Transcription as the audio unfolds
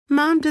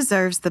Mom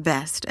deserves the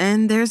best,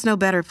 and there's no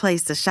better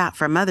place to shop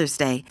for Mother's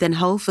Day than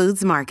Whole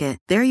Foods Market.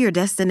 They're your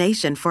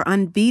destination for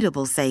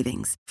unbeatable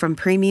savings, from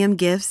premium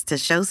gifts to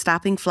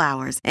show-stopping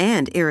flowers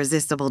and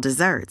irresistible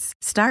desserts.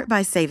 Start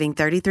by saving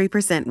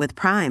 33% with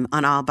Prime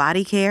on all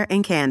body care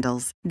and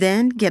candles.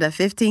 Then get a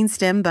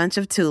 15-stem bunch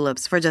of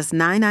tulips for just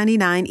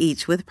 $9.99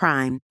 each with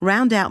Prime.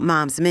 Round out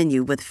Mom's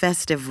menu with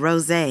festive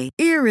rosé,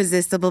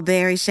 irresistible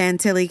berry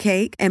chantilly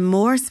cake, and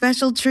more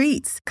special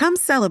treats. Come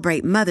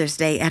celebrate Mother's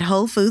Day at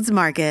Whole Foods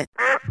Market.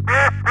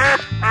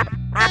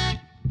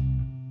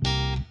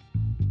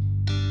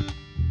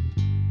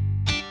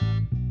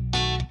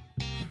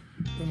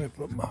 Let me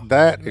put my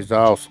That is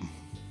awesome.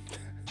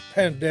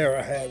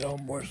 Pandera hat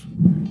on, boys.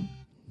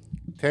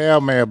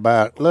 Tell me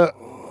about it. Look,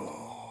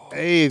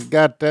 he's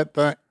got that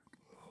thing.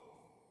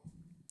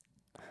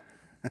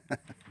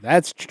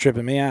 That's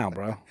tripping me out,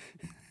 bro.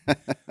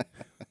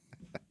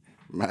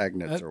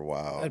 Magnets are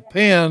wild. That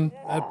pen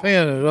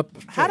is up.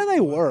 How do they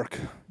work?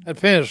 That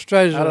pen is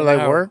straight as How do an they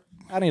arrow. work?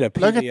 I need a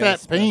PBS Look at that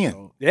special.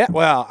 pen. Yeah,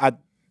 well,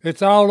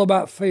 It's all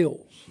about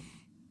feels.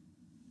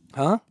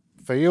 huh?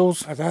 Feels.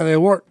 That's how they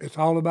work. It's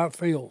all about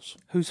feels.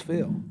 Who's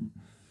Phil?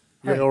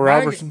 Phil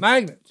Robertson.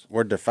 Magnets.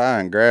 We're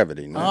defying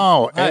gravity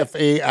now. Oh,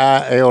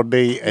 Feilds.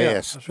 Yeah,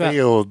 that's right.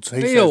 Fields.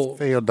 He Field.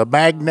 says field. The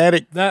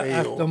magnetic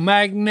That's field. the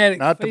magnetic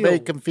Not to field. be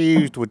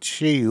confused with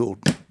shield.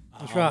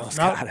 That's right. got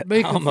Not it. to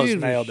be Almost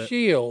confused nailed with it.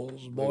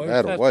 shields, boys.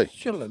 that That's away.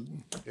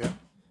 chilling.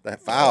 That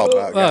foul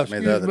about got me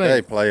excuse the other me.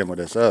 day playing with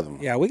this other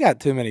one. Yeah, we got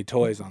too many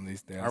toys on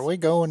these days. Are we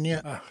going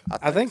yet?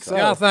 I think so.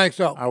 Yeah, I think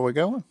so. Are we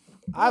going?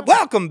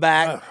 Welcome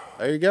back.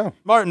 There you go.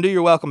 Martin, do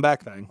your welcome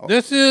back thing.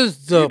 This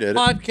is the You did it.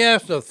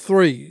 podcast of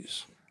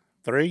threes.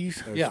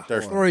 Threes? Yeah,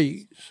 there's-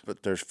 threes.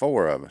 But there's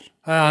four of us.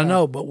 I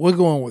know, but we're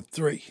going with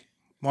three.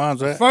 Why's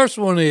that? First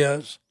one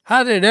is,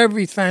 how did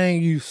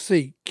everything you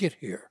see get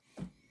here?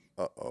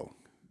 Uh-oh.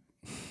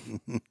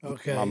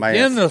 Okay. My man-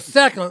 Then the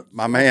second.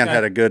 My man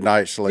had a good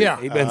night's sleep. Yeah.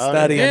 He's been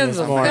studying Then this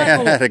the morning.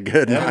 Man had a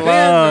good night. Then the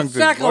lungs is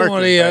second working,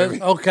 one is,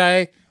 baby.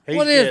 okay, He's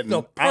what is getting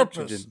the purpose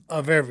oxygen.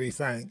 of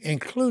everything,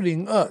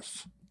 including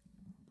us?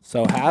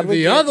 So how did we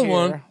The get other here?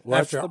 one,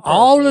 What's after the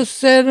all purpose? is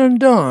said and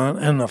done,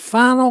 and the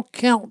final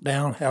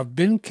countdown have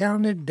been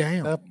counted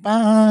down. The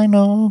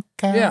final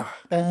Yeah.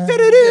 countdown.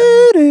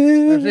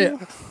 That's it.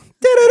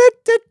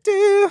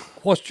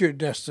 What's your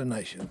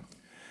destination?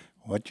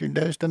 What's your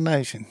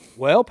destination?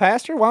 Well,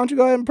 Pastor, why don't you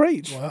go ahead and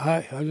preach? Well,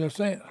 hey, I was just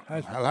saying.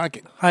 I like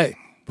it. Hey,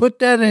 put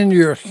that in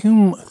your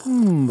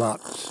hum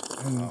box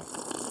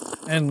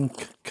and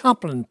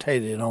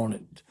contemplate it on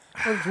it.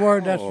 What's the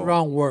word? That's the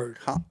wrong word.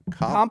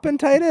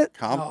 Compensate it?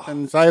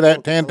 Compton. Say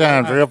that 10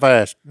 times real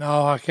fast.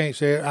 No, I can't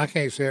say it. I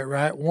can't say it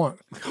right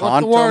once. What's the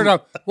Contem- word?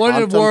 What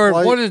is the word?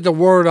 contemplate? What is the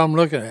word I'm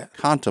looking at?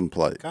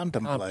 Contemplate.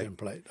 Contemplate.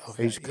 Contemplate.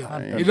 Okay. He's yeah.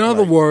 contemplating. In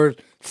other words,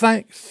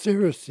 think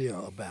seriously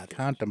about it.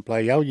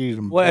 Contemplate. Y'all use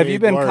them. Well, have you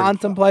big been words.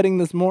 contemplating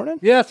this morning?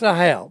 Yes, I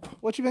have.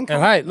 What you been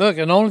And hey, look,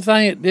 and the only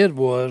thing it did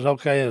was,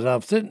 okay, as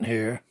I'm sitting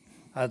here,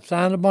 I'd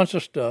signed a bunch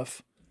of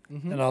stuff,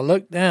 and I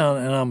looked down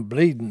and I'm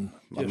bleeding.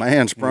 My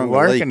man sprung a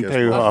working leak.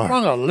 too I hard.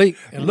 sprung a leak.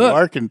 And look,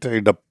 Working to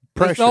the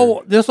this pressure.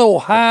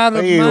 old hide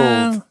of Field.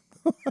 mine,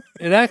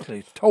 it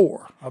actually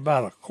tore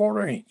about a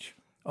quarter inch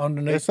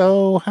underneath. It's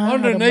so high.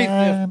 Underneath this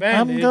I'm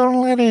bandage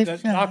gonna let it that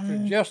shine.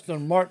 Dr.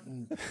 Justin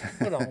Martin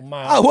put on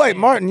my Oh, wait,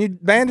 Martin, you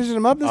bandaged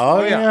him up this Oh,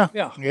 morning? yeah.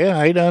 yeah.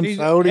 Yeah, he done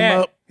sewed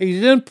him up.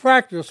 He's in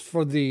practice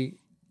for the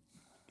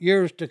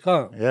years to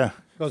come. Yeah.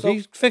 Because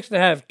he's fixing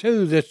to have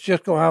two that's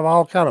just going to have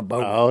all kind of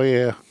bobo. Oh,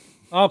 yeah.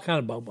 All kind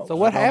of bobo. So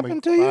what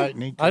happened to you?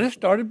 Fighting each I just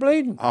started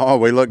bleeding. Oh,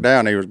 we looked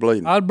down. He was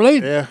bleeding. I'd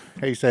bleed. Yeah.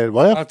 He said,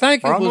 well, I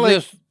think it sprung a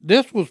was leak.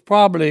 this was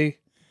probably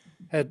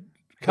had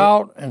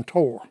caught and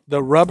tore.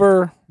 The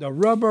rubber The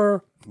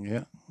rubber,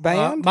 Yeah.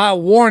 band? my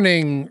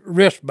warning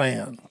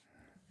wristband,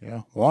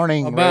 Yeah.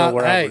 Warning, About,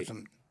 Will hey.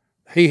 Robertson.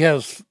 he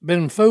has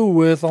been fooled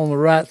with on the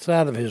right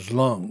side of his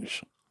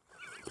lungs.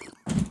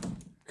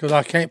 Because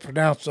I can't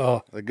pronounce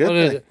The good what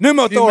is thing. it?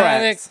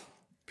 Pneumothorax.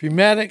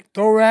 Pneumatic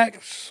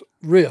thorax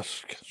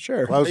risk.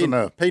 Sure. Close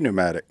enough.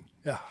 Pneumatic.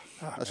 Yeah.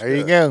 There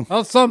you go.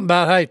 Oh, something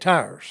about, hey,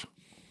 tires.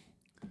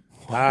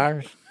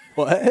 Tires.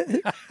 What?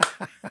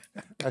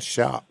 That's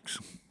shocks.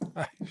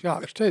 Hey,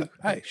 shocks too.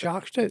 Hey,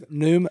 shocks too.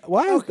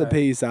 Why is the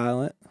P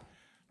silent?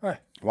 Hey,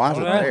 Why is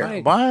it Well, there?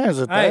 hey. Why is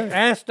it hey, there?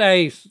 ask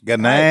Ace. Good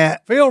night.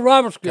 Phil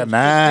Roberts could Good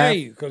night. tell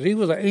you because he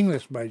was an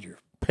English major.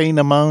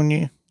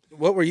 Pneumonia.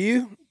 What were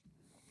you,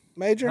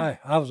 Major? Hey,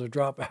 I was a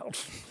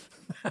dropout.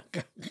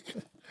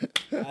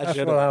 That's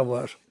should've- what I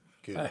was.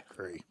 Good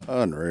grief.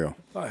 Unreal.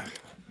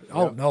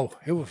 Oh no,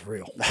 it was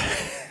real.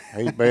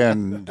 He's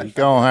been, he's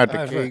going to have to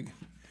That's keep, right.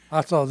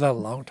 I thought that a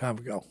long time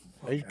ago.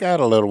 he's got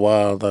a little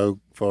while, though,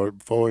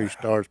 before he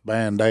starts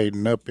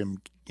band-aiding up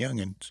him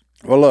youngins.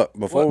 Well, look,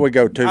 before we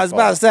go too I was far,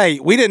 about to say,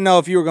 we didn't know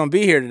if you were going to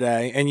be here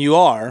today, and you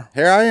are.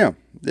 here I am.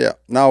 Yeah.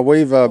 No,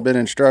 we've been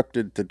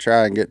instructed to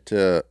try and get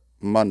to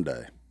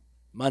Monday.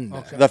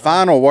 Monday. The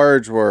final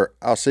words were,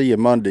 I'll see you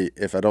Monday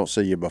if I don't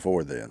see you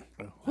before then.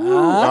 In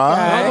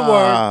other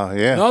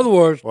words, yeah. in other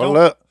words, Well,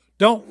 look.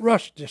 Don't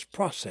rush this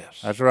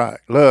process. That's right.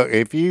 Look,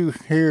 if you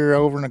hear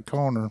over in the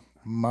corner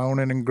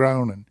moaning and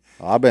groaning,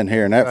 I've been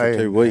hearing that for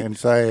 2 weeks. and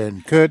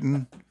saying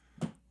couldn't,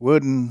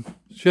 wouldn't,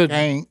 Shouldn't.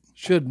 can't,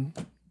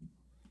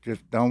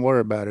 just don't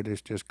worry about it.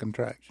 It's just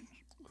contractions.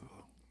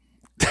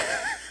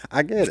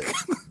 I get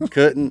it.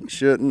 Couldn't,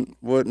 shouldn't,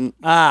 wouldn't.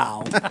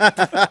 Ow.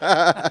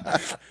 I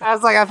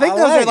was like, I think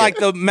those like are like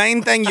the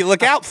main thing you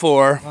look out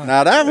for.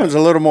 Now that one's a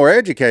little more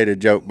educated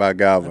joke by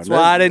Godwin. That's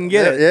why I didn't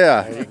get it.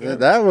 Yeah,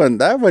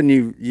 that one,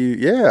 you,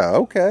 yeah,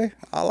 okay,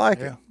 I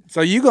like it.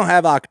 So you gonna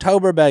have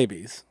October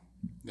babies?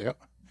 Yep.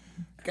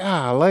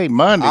 Golly,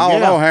 Monday. I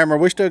don't yeah. know, Hammer.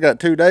 We still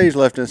got 2 days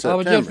left in I was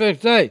just September. going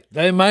to say,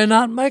 they may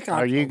not make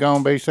Are it. you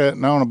going to be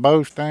sitting on a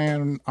bow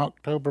stand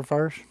October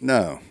 1st?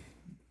 No.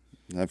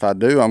 If I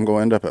do, I'm going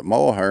to end up at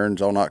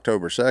Mulhern's on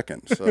October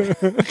 2nd. So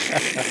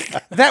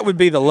That would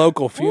be the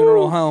local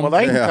funeral home. Well,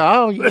 they can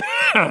call you.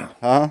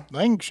 Huh?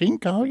 She can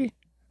call you.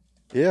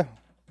 Yeah.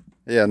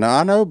 Yeah, no,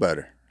 I know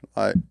better.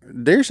 Like,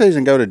 deer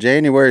season go to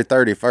January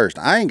 31st.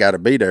 I ain't got to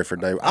be there for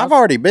day. I've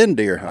already been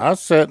deer hunting. I was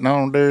sitting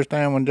on a deer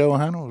stand when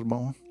Johanna was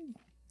born.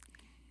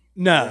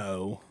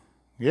 No.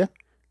 Yeah.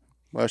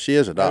 Well, she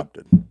is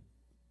adopted.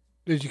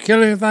 Did you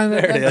kill anything?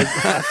 There it is.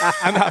 I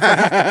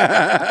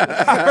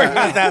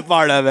forgot that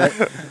part of it.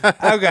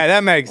 Okay,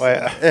 that makes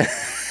sense.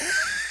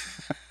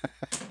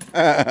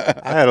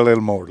 I had a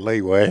little more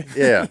leeway.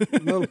 Yeah.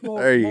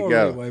 There you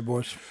go. Anyway,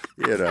 boys.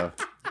 You know,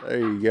 there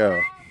you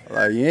go.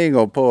 Like, you ain't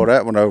going to pull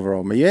that one over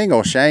on me. You ain't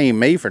going to shame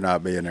me for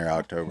not being there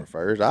October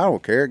 1st. I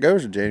don't care. It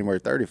goes to January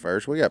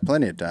 31st. We got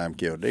plenty of time to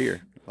kill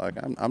deer. Like,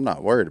 I'm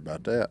not worried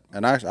about that.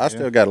 And I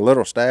still got a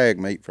little stag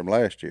meat from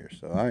last year.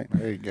 So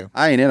There you go.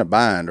 I ain't in a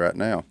bind right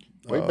now.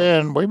 We've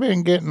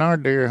been getting our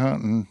deer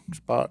hunting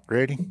spot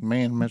ready.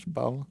 Me and Miss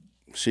Paula.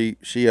 She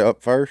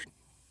up first?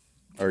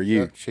 Or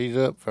you? She's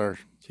up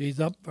first. She's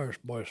up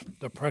first, boys.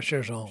 The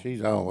pressure's on.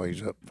 She's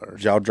always up first.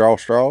 Did y'all draw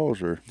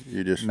straws or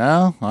you just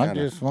No, I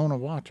just want to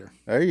watch her.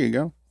 There you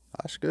go.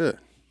 That's good.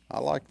 I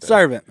like that.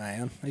 Servant,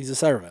 man. He's a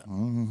servant.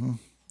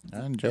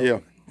 I enjoy Yeah.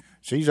 it.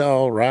 She's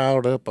all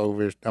riled up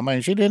over it. I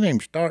mean, she didn't even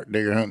start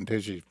deer hunting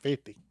until she's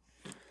 50.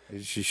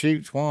 She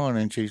shoots one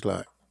and she's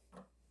like,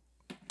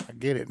 I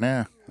get it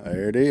now.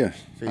 There it is.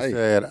 She Hey,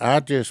 said, I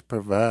just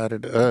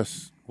provided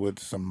us with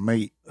some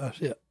meat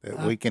That's it.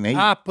 that we can eat.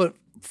 I put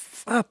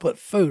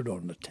food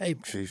on the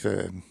table. She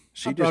said,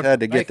 she just had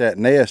to get that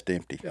nest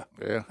empty.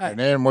 yeah. And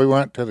then we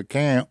went to the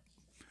camp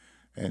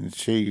and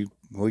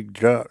we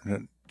dropped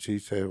it. She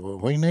said, well,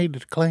 we need to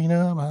clean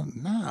up.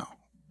 No,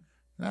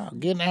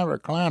 get in that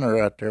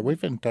recliner out there. We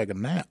finna take a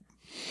nap.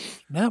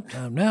 Nap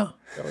time now.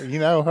 So, you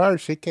know her,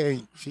 she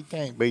can't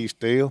be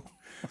still.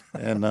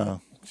 And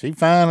she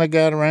finally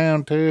got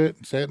around to it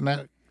and sat in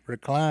that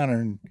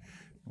recliner and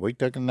we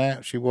took a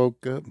nap. She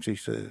woke up and she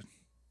said,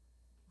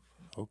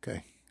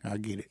 okay, I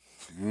get it.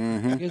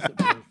 She gets it,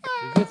 boys.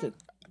 She gets it.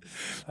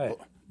 Hey,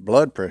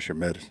 Blood pressure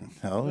medicine.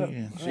 Oh,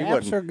 yeah. She Apps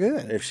wasn't. are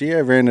good. If she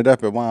ever ended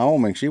up in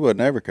Wyoming, she would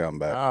never come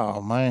back.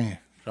 Oh, man.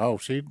 Oh,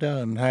 she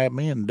done had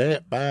me in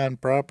debt buying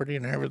property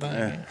and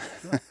everything.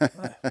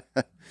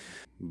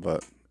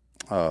 But,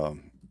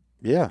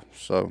 yeah,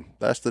 so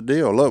that's the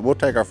deal. Look, we'll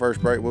take our first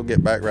break. We'll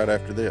get back right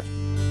after this.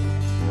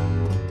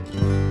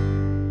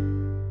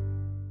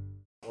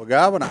 Well,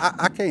 Godwin,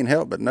 I can't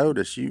help but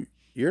notice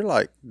you're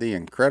like the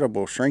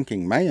incredible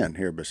shrinking man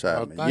here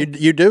beside me. thank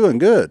You're doing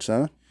good,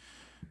 son.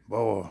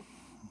 Boy,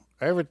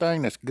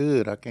 everything that's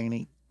good I can't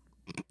eat.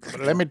 But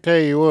let me tell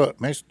you what,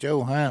 Miss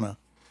Johanna,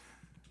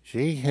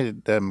 she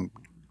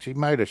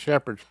made a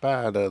shepherd's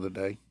pie the other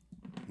day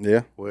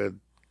Yeah, with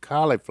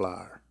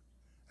cauliflower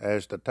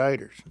as the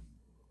taters.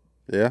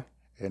 yeah.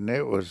 And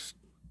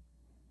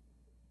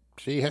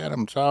she had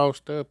them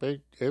sauced up.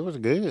 It was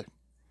good.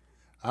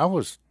 I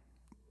was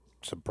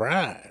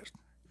surprised.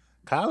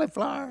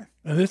 Cauliflower?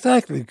 and it's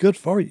actually good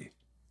for you.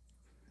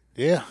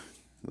 Yeah.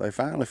 They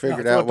finally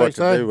figured that's out what what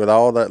they to say. do with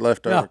all that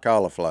leftover Yeah.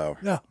 cauliflower.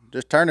 Yeah.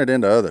 Just turn it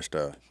into other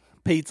stuff.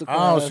 Pizza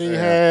Oh, crust. she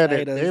had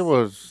it.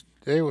 potatoes.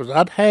 It was.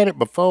 I'd had it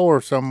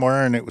before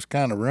somewhere, and it was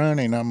kind of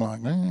runny. And I'm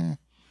like, man.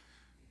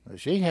 But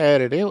she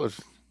had it. It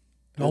was.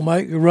 Don't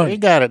make it She runny.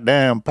 got it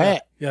down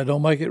pat. Yeah,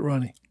 don't make it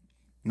runny.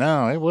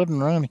 No, it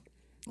wasn't runny.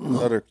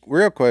 So the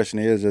real question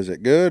is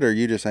it good or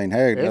you just ain't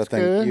had It's nothing?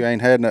 good. You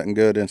ain't had nothing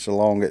good in so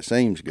long it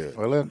seems good.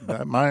 Well,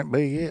 that might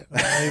be it.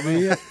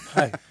 Maybe it.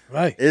 Hey,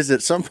 right. Is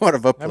it somewhat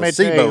of a Let me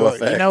tell you placebo what.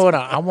 effect? You know what?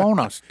 I want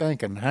a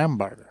stinking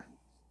hamburger.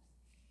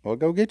 Well,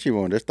 go get you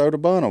one. Just throw the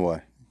bun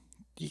away.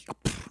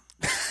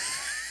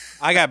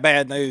 I got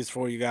bad news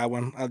for you,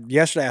 Godwin.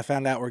 Yesterday I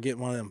found out we're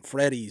getting one of them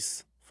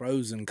Freddy's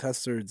frozen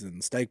custards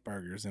and steak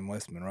burgers in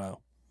West Monroe.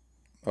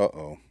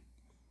 Uh-oh.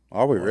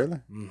 Are we really?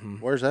 Mm-hmm.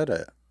 Where's that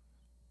at?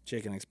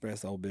 Chicken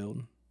Express old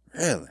building.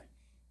 Really?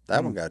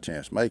 That one got a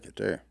chance to make it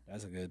there.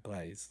 That's a good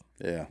place.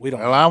 Yeah. We don't.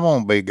 Well, I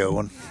won't be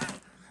going.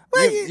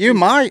 You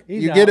might.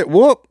 He's You out. get it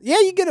whooped. Yeah,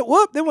 you get it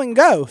whooped, then we can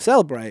go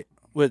celebrate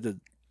with the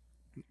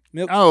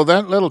milk. Oh,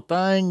 that little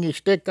thing you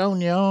stick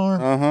on your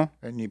arm Uh-huh.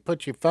 and you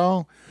put your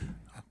phone.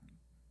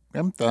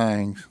 Them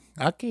things.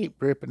 I keep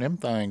ripping them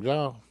things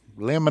off.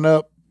 Lemon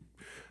up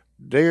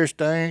deer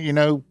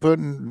stand,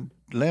 putting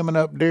lemon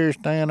up deer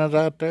stand. I was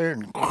out there,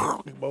 and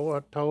boy,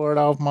 I tore it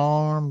off my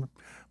arm,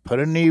 put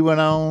a new one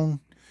on,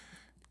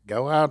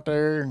 go out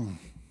there and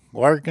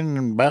working,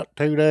 and about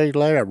 2 days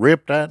later, I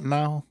ripped that and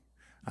all.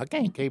 I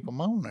can't keep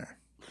them on there.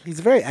 He's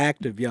a very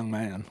active young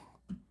man.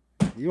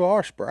 You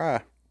are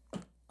spry.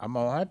 I'm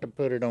gonna have to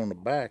put it on the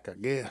back, I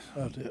guess.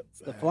 It's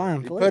the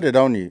flying You flea. put it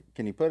on you.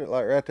 Can you put it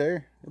like right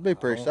there? It'd be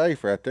pretty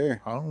safe right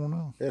there. I don't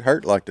know. It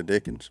hurt like the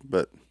dickens,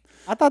 but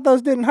I thought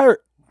those didn't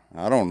hurt.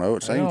 I don't know.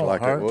 It seems don't like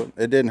hurt. it would.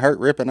 It didn't hurt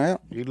ripping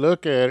out. You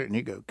look at it and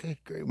you go, "Good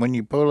grief." When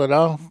you pull it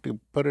off, you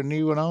put a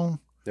new one on.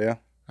 Yeah.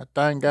 That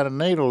thing got a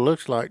needle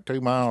looks like 2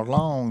 miles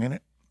long in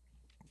it.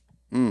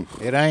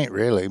 It ain't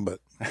really, but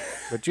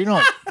you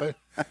don't.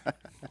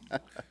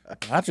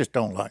 I just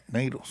don't like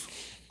needles.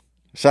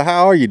 So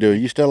how are you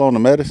doing? You still on the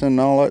medicine and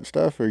all that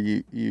stuff, or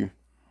you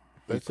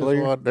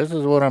clear? This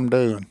is what I'm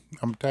doing.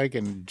 I'm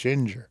taking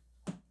ginger.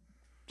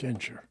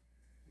 Ginger.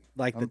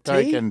 Like the I'm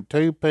tea. taking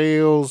 2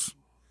 pills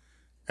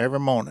every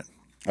morning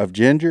Of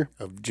ginger?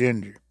 of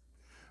ginger.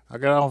 I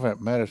got off that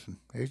medicine.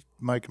 It's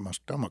making my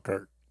stomach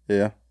hurt.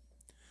 Yeah.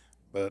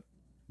 But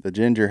The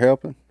ginger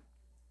helping?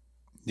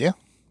 yeah,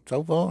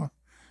 so far.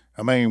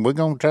 I mean, we're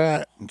gonna try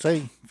it and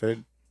see. If it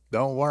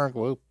don't work,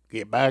 we'll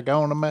get back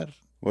on the medicine.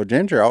 Well,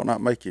 ginger ought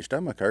not make your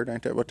stomach hurt.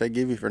 Ain't that what they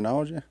give you for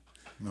nausea?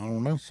 I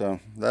don't know. So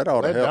that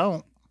ought to It help.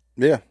 don't.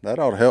 Yeah, that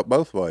ought to help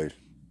both ways.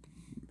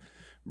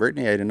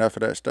 Brittany ate enough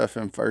of that stuff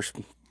in the first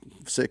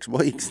 6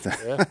 weeks.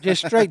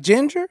 Just straight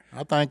ginger?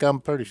 I think I'm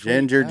pretty sure.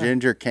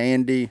 ginger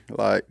candy,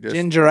 like just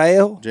Ginger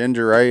ale?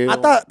 ginger ale. I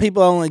thought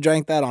people only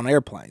drank that on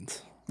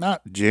airplanes.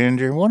 Not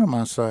ginger. What am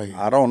I saying?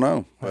 I don't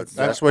know, but That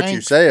that's what you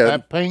pink- said.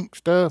 That pink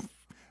stuff.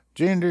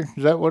 Ginger.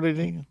 Is that what it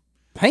is?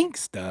 Pink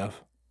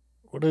stuff?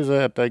 What is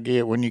that they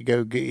get when you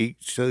go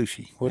eat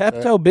sushi? What's that?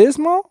 Pepto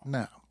Bismol?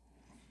 No.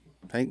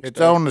 Pink It's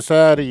stuff. on the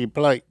side of your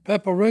plate.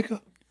 Paprika.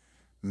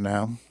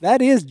 No.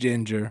 That is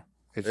ginger.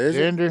 It's Is it?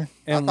 ginger.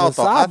 And I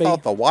wasabi.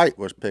 thought the white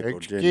was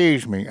pickled ginger.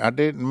 Excuse me. I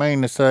didn't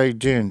mean to say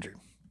ginger.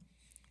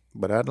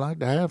 But I'd like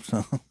to have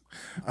some.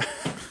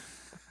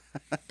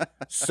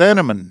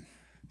 Cinnamon.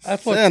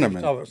 That's what Cinnamon.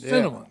 you're talking about.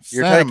 Cinnamon.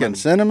 You're Cinnamon. taking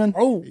cinnamon?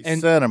 Oh,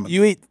 And cinnamon.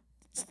 you eat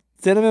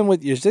cinnamon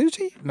with your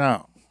sushi?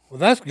 No. well,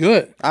 that's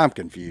good. I'm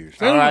confused.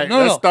 Cinnamon, All right, no,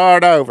 let's no.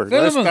 start over.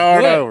 Let's Cinnamon's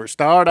start good. over.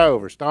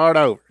 Start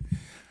over.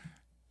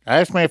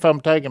 Ask me if I'm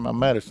taking my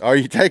medicine. Are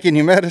you taking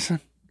your medicine?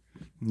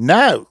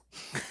 No.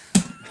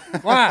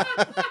 Why?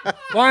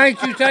 Why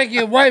ain't you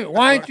taking? Wait.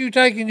 Why ain't you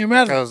taking your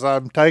medicine? Because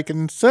I'm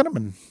taking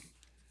cinnamon.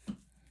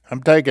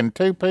 I'm taking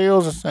 2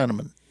 pills of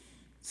cinnamon.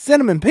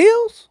 Cinnamon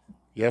pills?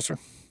 Yes, sir.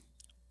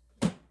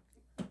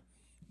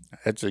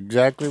 That's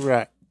exactly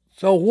right.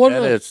 So what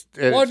And does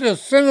it's- what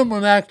does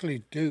cinnamon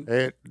actually do?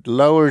 It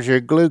lowers your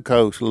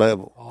glucose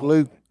level.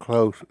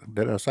 Glucose.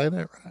 Did I say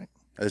that right?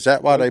 Is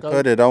that why they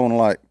put it on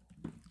like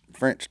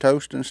French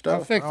toast and I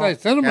stuff? think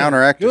that cinnamon is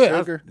Counteract the good.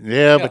 sugar?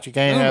 Yeah, but you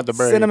can't have the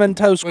bread. Cinnamon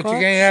toast But crunch?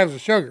 you can't have the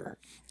sugar.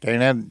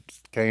 Can't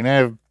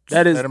have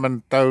That is-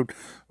 cinnamon toast.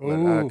 But I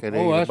Ooh, could oh,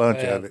 eat a that's bunch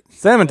bad. of it.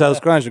 Cinnamon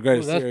toast crunch is the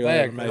greatest Ooh, that's cereal bad,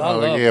 ever made. 'cause I Oh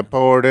love yeah,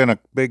 pour it in a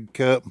big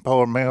cup and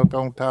pour milk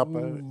on top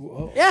of it.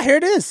 Yeah, here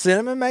it is.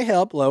 Cinnamon may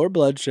help lower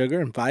blood sugar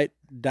and fight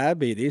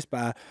diabetes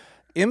by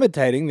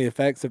imitating the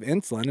effects of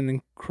insulin and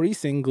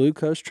increasing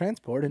glucose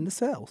transport into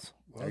cells.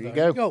 There you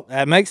go.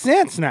 That makes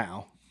sense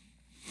now.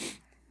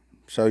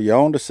 So you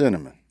on the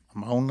cinnamon.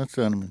 I'm on the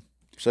cinnamon.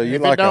 So you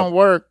If like it don't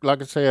work,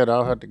 like I said,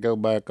 I'll have to go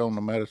back on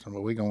the medicine,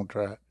 but we're gonna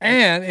try it.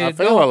 And I it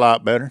feel a don't,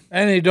 lot better.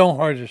 and it don't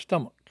hurt your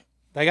stomach.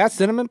 They got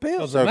cinnamon Because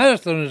pills. the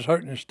medicine is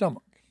hurting your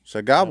stomach.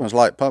 so Goblin's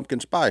like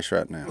pumpkin spice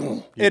right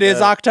now. It is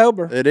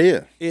October It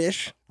is.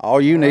 ish. All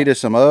you need is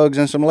some Uggs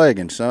and some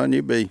leggings, son.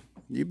 You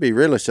be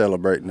really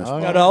celebrating this.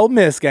 Got an Ole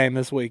Miss game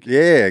this week.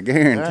 Yeah,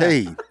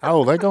 guaranteed.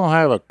 Oh, they're gonna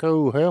have a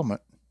cool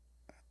helmet.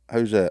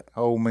 Who's that?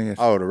 Ole Miss.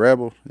 Oh, the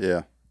Rebels.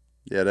 Yeah,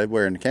 they're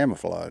wearing the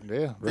camouflage.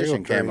 Yeah, real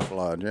fishing cool.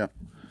 camouflage. Yeah,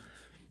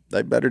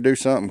 they better do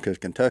something because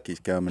Kentucky's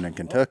coming and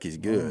Kentucky's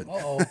good.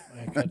 Uh-oh.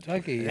 In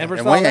Kentucky. Never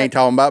And saw we that. ain't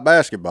talking about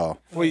basketball.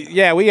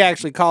 We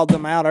actually called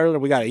them out earlier.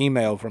 We got an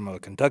email from a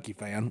Kentucky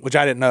fan, which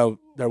I didn't know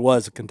there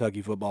was a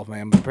Kentucky football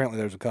fan, but apparently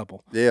there's a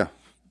couple. Yeah,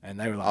 And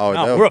they were like, Oh,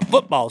 "No, no. we're a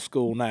football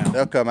school now."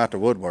 they'll come out the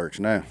woodworks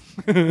now.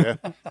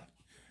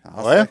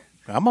 Well,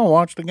 I'm gonna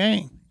watch the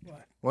game.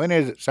 When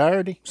is it?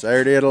 Saturday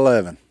Saturday at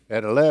 11.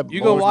 at 11.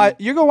 You go watch?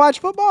 You go watch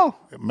football?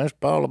 Miss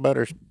Paula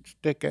better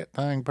stick that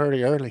thing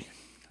pretty early.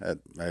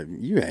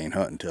 You ain't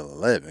hunting till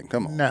 11.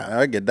 Come on. No.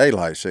 I get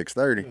daylight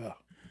 6:30.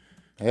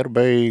 It'll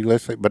be,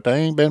 let's see, but they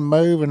ain't been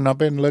moving. I've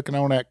been looking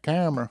on that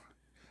camera.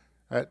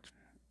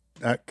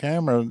 That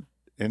camera,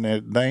 and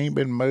they ain't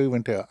been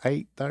moving till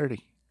 8:30.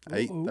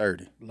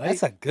 8:30.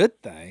 That's a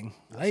good thing.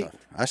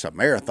 That's a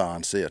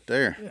marathon sit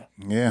there.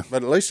 Yeah.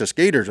 But at least the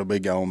skeeters will be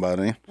gone by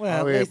then.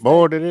 Well, Oh, at yeah. least-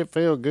 Boy, did it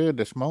feel good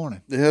this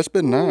morning. Yeah, it's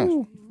been nice.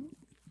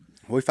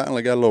 We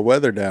finally got a little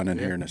weather down in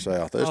here in the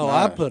south. It's oh,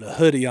 I nice. put a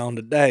hoodie on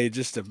today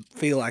just to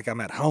feel like I'm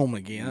at home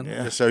again.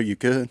 Just so you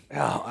could.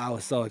 Oh, I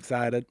was so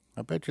excited.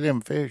 I bet you them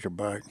fish are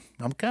back.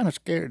 I'm kind of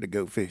scared to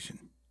go fishing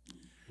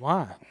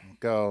Why?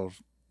 because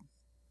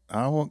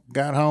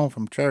got home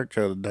from church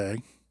the other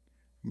day.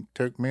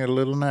 Took me a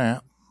little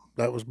nap.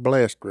 That was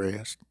blessed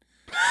rest.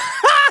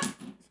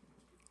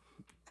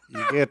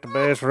 You get the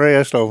best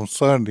rest on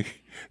Sunday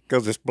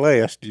because it's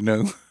blessed, you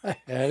know. Yeah,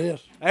 it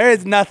is. There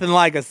is nothing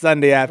like a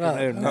Sunday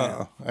afternoon.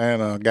 man.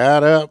 And I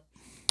got up,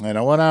 and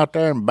I went out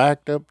there and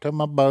backed up to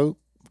my boat,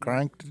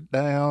 cranked it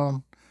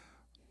down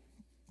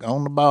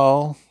on the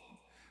ball,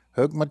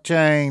 hooked my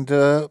chains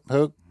up,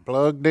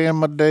 plugged in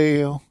my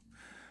deal,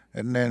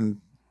 and then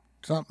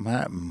something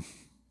happened.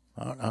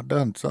 I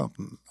done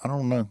something. I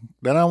don't know.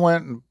 Then I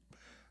went and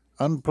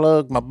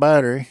unplugged my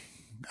battery.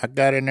 I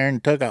got in there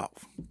and took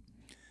off.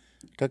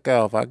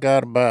 I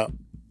got about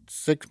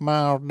 6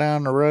 miles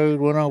down the road,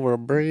 went over a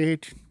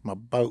bridge. My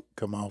boat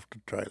come off the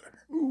trailer.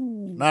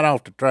 Not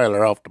off the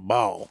trailer, off the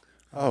ball.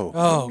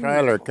 Oh,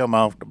 Trailer come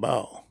off the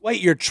ball.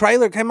 Wait, your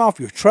trailer came off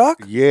your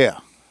truck? Yeah,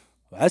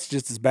 Well, that's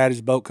just as bad as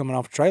a boat coming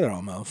off a trailer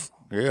almost.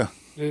 yeah.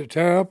 Did it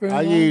tear up I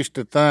anything? used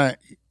to think,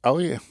 oh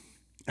yeah.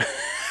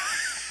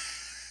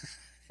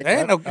 There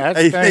ain't no. That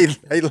he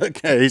stink-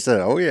 looked at it, he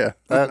said, "Oh yeah."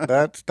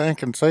 that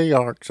stinking Sea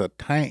Arc's a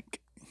tank.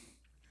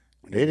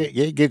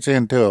 It gets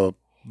into a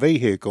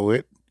vehicle.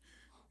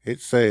 It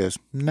says,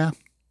 no,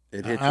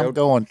 It hit I'm your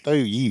going through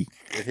you.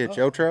 it hit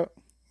your truck.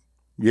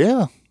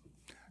 Yeah.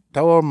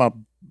 Tore my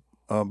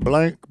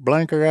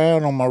blinker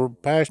out on my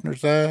passenger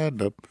side,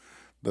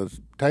 the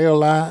tail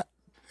light,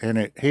 and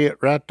it hit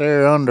right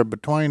there under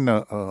between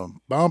the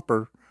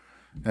bumper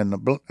and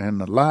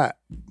the light.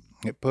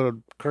 It put a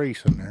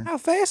crease in there. How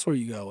fast were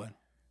you going?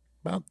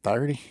 About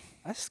 30.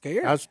 That's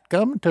scary. I was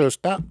coming to a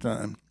stop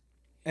sign.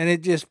 And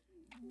it just.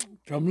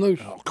 Come loose.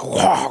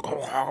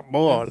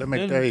 Boy, let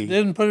me tell you.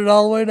 Didn't put it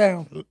all the way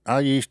down. I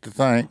used to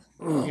think,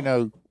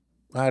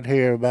 I'd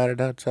hear about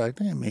it. I'd say,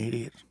 them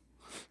idiots.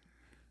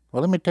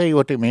 Well, let me tell you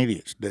what them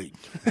idiots do.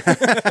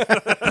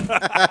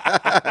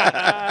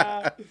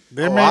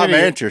 I'm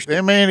interested.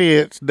 Them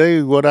idiots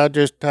do what I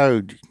just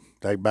told you.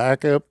 They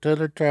back up to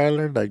their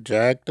trailer. They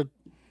jack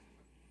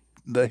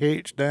the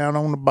hitch down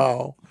on the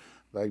ball.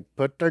 They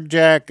put their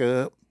jack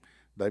up.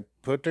 They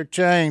put their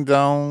chains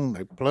on.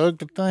 They plug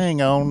the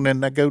thing on.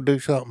 Then they go do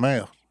something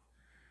else.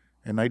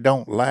 And they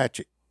don't latch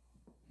it.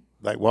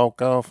 They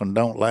walk off and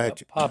don't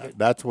latch it. Pop it.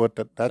 That's what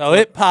the. That's So what,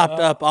 it popped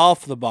up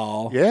off the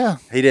ball. Yeah,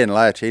 He didn't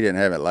latch. He didn't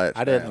have it latched.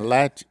 I didn't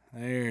latch it.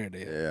 There it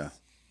is.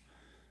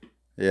 Yeah.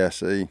 Yeah.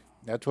 See,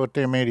 That's what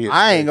them idiots.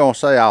 I do. ain't gonna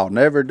say I'll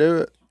never do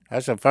it,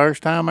 That's the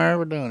first time I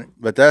ever done it.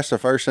 but that's the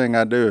first thing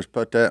I do is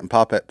put that and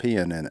pop that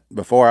pin in it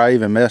before I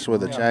even mess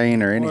with a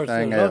chain or Or it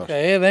anything says, else.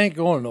 Okay, it ain't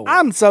going nowhere.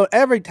 I'm so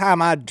every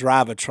time I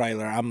drive a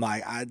trailer, I'm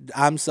like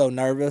I'm so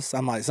nervous.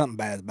 I'm like something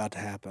bad's about to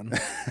happen.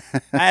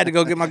 I had to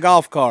go get my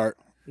golf cart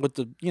with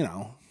the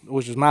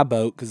which is my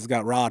boat because it's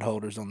got rod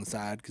holders on the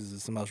side because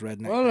it's the most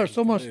redneck. Well, there's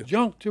so much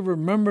junk to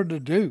remember to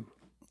do.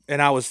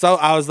 And I was the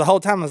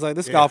whole time I was like,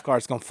 this golf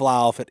cart's gonna fly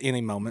off at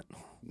any moment.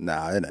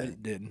 Nah, it ain't.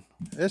 It didn't.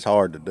 It's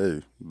hard to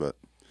do, but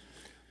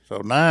So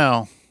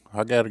now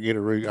I got to get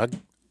I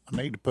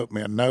need to put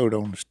me a note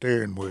on the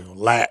steering wheel.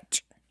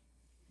 Latch.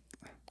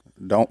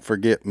 don't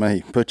forget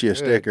me. Put you a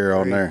sticker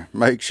on there.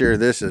 Make sure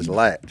this is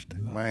latched.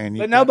 Man,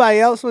 But nobody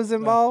else was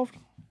involved.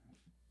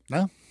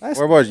 No.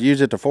 Where was you?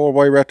 Use it the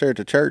 4-way right there at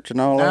the church and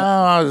all No,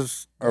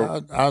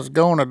 that? I was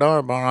going to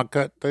Darbon. I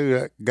cut through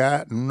that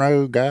Guyton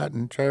Road,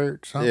 Guyton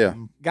Church. Something. Yeah.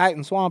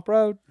 Guyton Swamp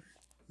Road.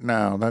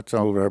 No, that's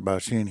over there by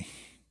Shinny.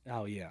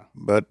 Oh yeah.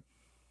 But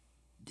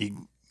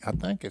I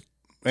think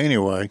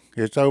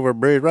it's over a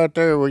bridge right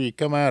there where you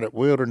come out at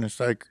Wilderness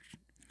Acres.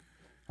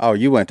 Oh,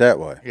 you went that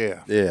way.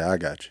 Yeah. Yeah, I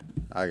got you.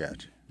 I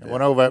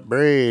Went over that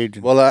bridge.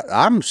 And Well,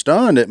 I'm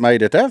stunned it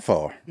made it that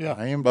far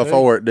I am too.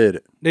 before it did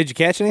it. Did you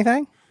catch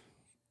anything?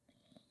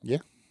 Yeah.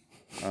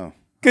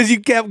 Because you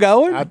kept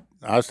going.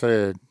 I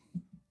said,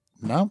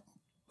 no,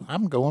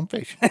 I'm going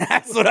fishing.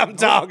 That's what I'm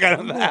talking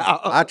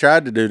about. I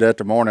tried to do that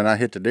the morning I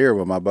hit the deer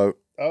with my boat.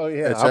 Oh,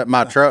 yeah. Except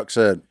my truck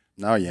said,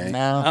 no, you ain't.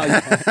 No.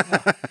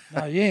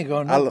 No, you ain't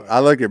going nowhere. I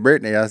looked at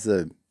Brittany. I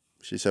said,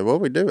 she said,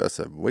 what we do? I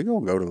said, we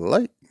going to go to the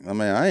lake. I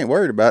mean, I ain't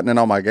worried about it. And then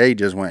all my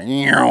gauges went,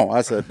 "Eow."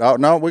 I said, oh,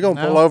 no, we're going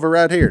to pull over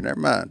right here. Never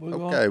mind.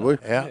 Okay, we're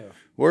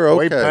okay.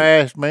 We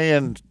passed, me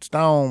and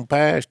Stone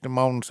passed him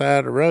on the side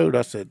of the road.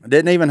 I said,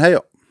 Didn't even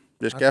help.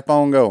 Just kept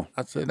on going.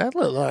 that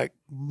looked like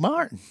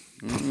Martin.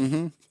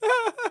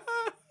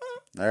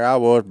 There I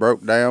was,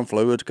 broke down,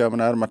 fluids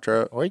coming out of my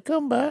truck. We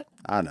come back.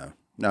 I know.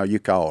 No, you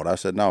called. I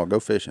said, no, go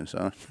fishing,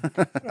 son.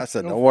 I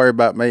said, don't worry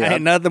about me.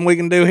 Ain't nothing we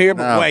can do here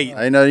but No, wait.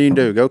 ain't nothing you can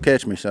do. Go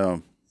catch me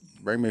some.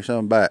 Bring me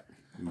some back.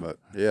 But,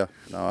 yeah,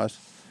 no,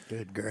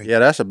 Good grief. yeah,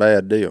 that's a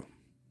bad deal.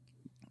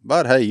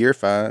 But, hey, you're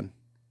fine.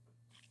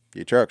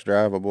 Your truck's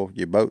drivable.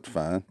 Your boat's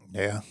fine.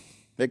 Yeah.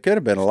 It could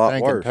have been a lot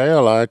Thinking worse.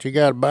 tail light, you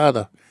got to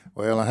buy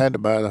I had to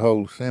buy the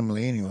whole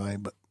assembly anyway,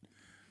 but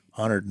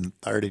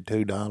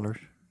 $132.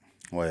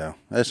 Well,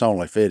 it's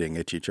only fitting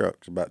at your truck.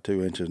 It's about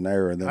 2 inches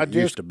narrower than I it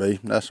used just- to be.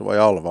 That's the way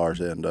all of ours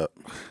end up.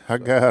 I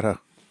got a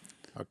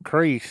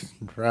crease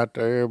right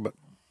there, but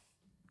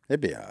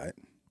It'd be all right.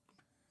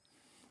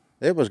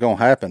 It was going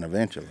to happen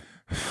eventually.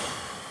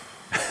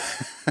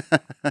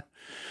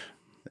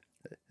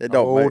 It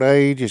don't Old make,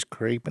 age is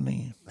creeping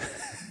in.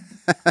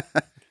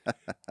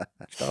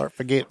 Start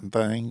forgetting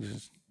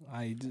things.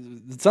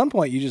 At some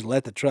point, you just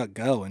let the truck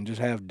go and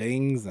just have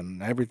dings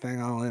and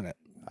everything all in it.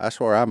 That's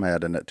where I'm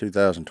at in that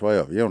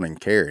 2012. You don't even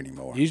care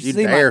anymore. You You see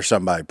dare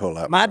somebody pull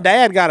up. My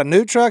dad got a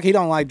new truck. He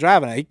don't like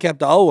driving it. He kept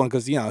the old one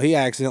because he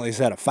accidentally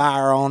set a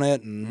fire on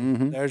it,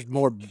 and there's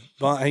more.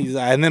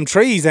 And them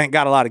trees ain't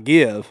got a lot of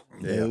give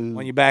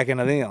when you back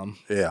into them.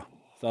 Yeah.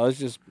 So it's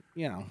just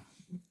The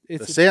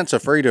it's sense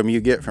of freedom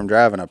you get from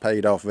driving a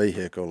paid-off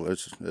vehicle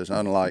is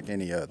unlike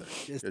any other.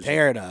 just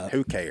tear it up.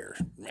 Who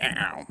cares?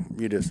 Meow.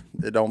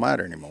 It don't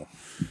matter anymore.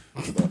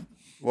 But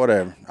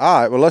whatever.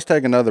 All right, well, let's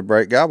take another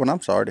break. Godwin,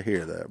 I'm sorry to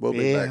hear that. We'll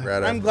be back right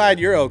after. I'm glad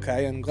you're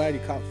okay. I'm glad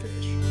you caught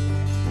fish.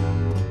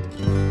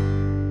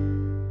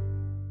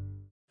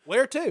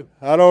 Where to?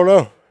 I don't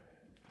know.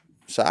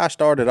 Si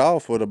started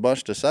off with a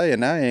bunch to say,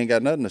 and now he ain't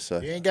got nothing to You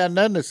say. ain't got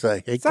nothing to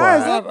say. He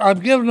Sorry, quiet. I'm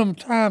giving them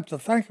time to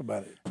think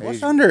about it.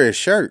 What's under his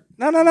shirt?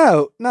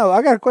 No.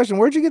 I got a question.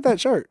 Where'd you get that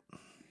shirt?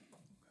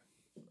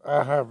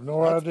 I have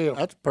no idea.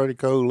 That's a pretty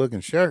cool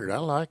looking shirt. I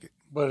like it.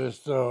 But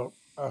it's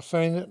I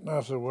seen it and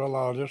I said, well,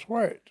 I'll just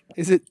wear it.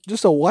 Is it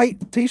just a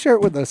white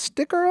T-shirt with a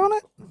sticker on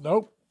it?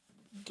 Nope.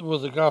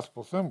 With the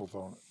gospel symbols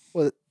on it.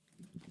 With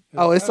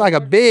oh, it's like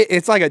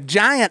a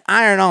giant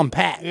iron-on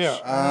patch. Yeah.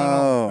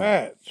 Oh.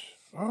 Patch.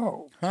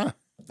 Oh.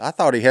 I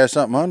thought he had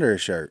something under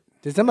his shirt.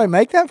 Did somebody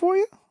make that for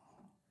you?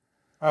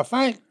 I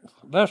think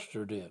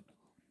Lester did.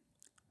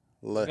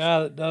 The Listen, guy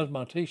that does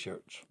my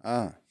T-shirts.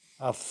 I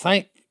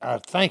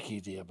think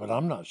he did, but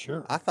I'm not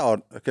sure. I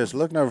thought, because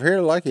looking over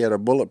here like he had a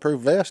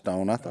bulletproof vest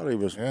on, I thought he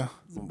was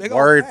Big old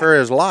worried patch. for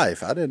his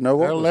life. I didn't know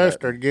what Tell was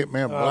Lester to get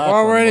me a black I've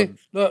already one.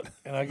 look,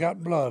 and I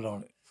got blood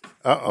on it.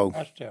 Uh-oh.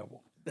 That's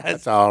terrible.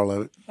 That's all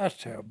of it. That's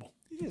terrible.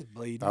 You just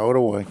bleeding. Throw it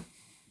away.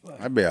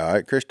 That'd be all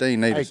right.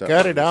 Christine needed Hey, something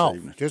cut it this off.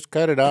 evening. Just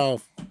cut it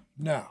off.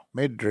 No,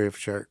 Midriff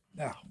shirt.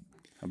 no.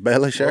 A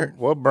belly shirt?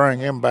 We'll bring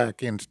him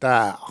back in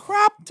style.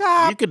 Crop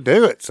top. You could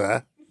do it,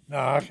 sir. No,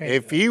 I can't.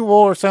 If you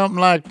wore something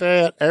like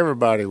that,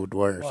 everybody would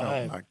wear hey.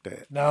 something like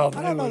that. No,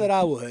 I don't know that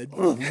I would.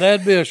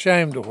 they'd be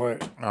ashamed to wear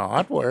it. Oh,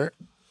 I'd wear it.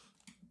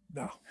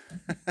 No.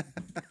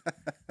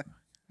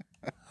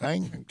 I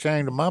ain't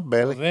ashamed of my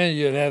belly. Then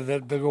you'd have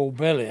that big old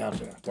belly out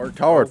there. Worked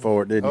hard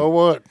for it, didn't Oh,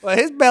 what? Well,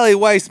 his belly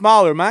way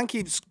smaller. Mine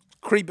keeps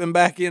creeping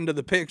back into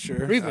the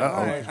picture.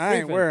 I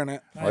ain't wearing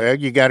it. Well,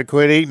 you got to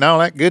quit eating all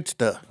that good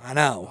stuff. I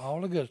know.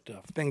 All the good stuff.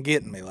 It's been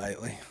getting me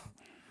lately.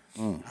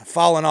 I've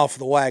fallen off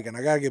the wagon.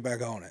 I got to get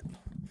back on it.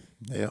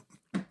 Yep.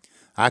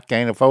 I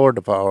can't afford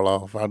to fall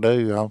off. I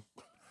do.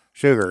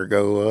 Sugar will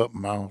go up,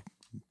 and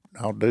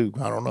I'll do.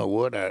 I don't know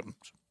what happens.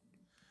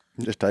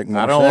 you? Just take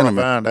more I don't want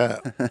to cinnamon.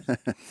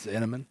 find out.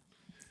 Cinnamon.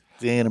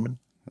 Cinnamon.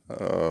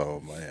 Oh,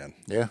 man.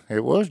 Yeah,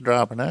 it was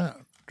dropping.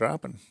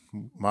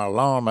 My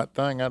alarm, that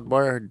thing I'd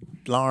wear,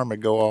 alarm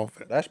would go off.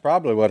 That's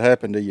probably what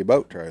happened to your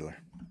boat trailer.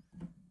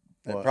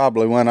 It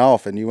probably went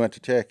off and you went to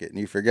check it and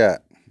you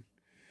forgot.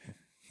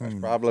 That's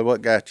probably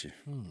what got you.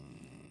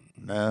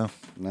 No.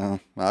 No,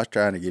 I was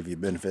trying to give you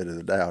the benefit of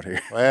the doubt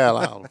here.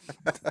 Well,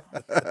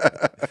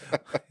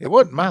 it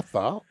wasn't my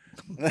fault.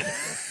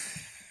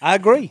 I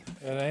agree.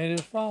 It ain't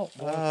his fault.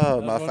 boy.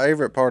 Oh, my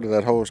favorite part of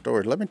that whole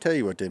story. Let me tell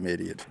you what them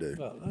idiots do.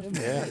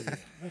 Yeah.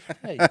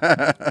 Hey,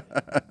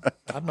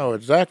 I know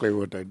exactly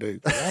what they do.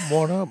 'Cause I'm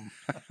one of them.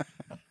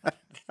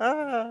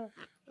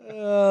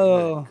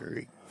 Oh.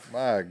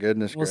 My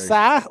goodness Well,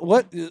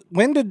 gracious. Si,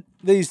 when did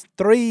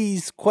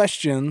these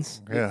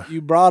questions Yeah. that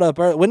you brought up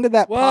earlier, when did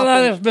that well, pop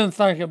I in? just been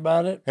thinking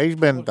about it. He's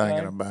been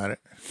thinking about it.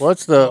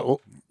 What's the?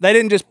 They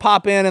didn't just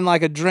pop in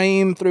like a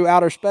dream through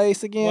outer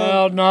space again?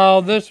 Well, no,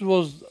 this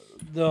was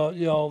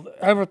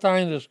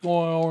everything that's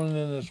going on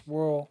in this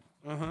world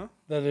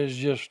that is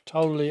just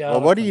totally out Well,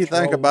 of what do you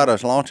think control. about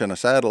us launching a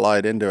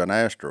satellite into an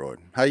asteroid?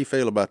 How you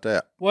feel about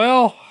that?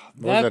 Well,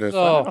 Was it a that's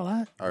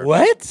satellite?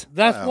 What?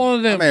 that's one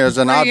of I them. mean, it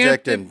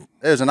preemptive-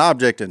 was an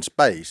object in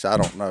space. I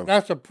don't know.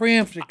 That's a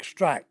preemptive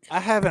strike.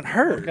 I haven't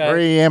heard. Okay.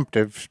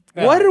 Preemptive.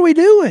 What are we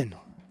doing?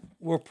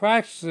 We're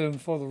practicing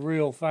for the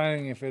real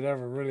thing if it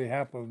ever really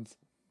happens.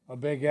 A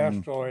big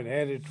asteroid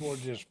headed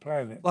towards this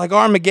planet. Like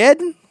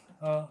Armageddon?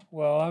 Well,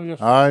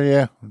 Oh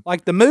yeah,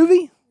 Like the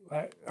movie?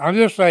 I'm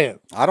just saying.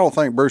 I don't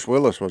think Bruce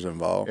Willis was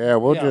involved. yeah.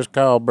 We'll just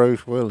call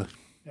Bruce Willis.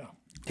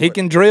 He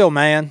can drill,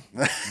 man.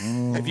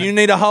 If you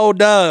need a hole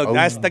dug,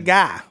 that's the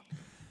guy.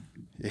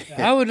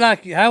 How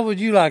would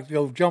you like to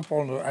go jump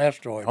on the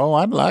asteroid Oh,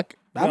 I'd like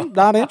it. I'm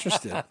not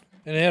interested.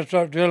 and then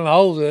start drilling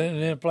holes in it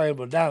and then play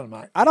with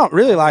dynamite? I don't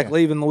really like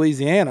leaving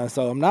Louisiana,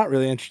 so I'm not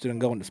really interested in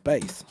going to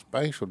space.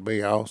 Space would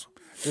be awesome.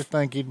 Just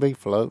think you'd be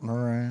floating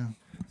around.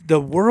 The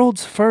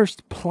world's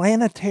first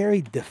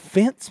planetary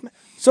defense.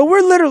 So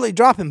we're literally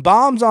dropping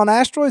bombs on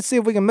asteroids, see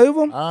if we can move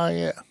them Oh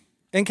yeah.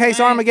 in case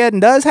Armageddon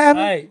does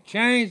happen. Hey,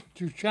 try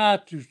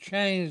to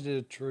change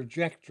the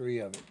trajectory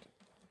of it,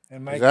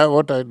 and make Is that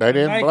what they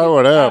didn't make blow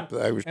it up? by-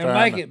 They was and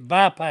trying make to. it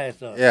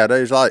bypass us. Yeah, they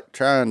was like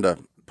trying to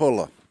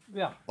pull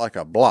Yeah. like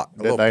a block, a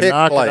Did little they pick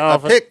knock it play, a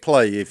off it? pick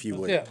play, if you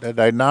will. That's it. Did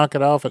they knock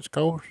it off its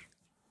course?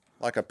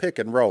 like a pick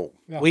and roll.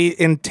 We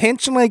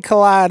intentionally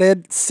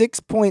collided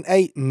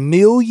 6.8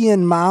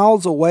 million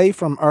miles away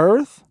from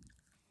Earth.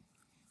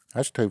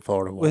 That's too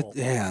far to walk.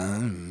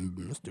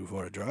 That's too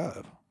far to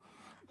drive.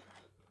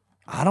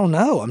 I don't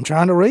know. I'm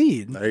trying to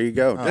read. There you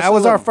go. That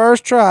was our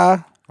first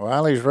try.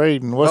 While he's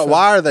reading, what's But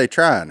why are they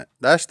trying it?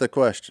 That's the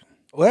question.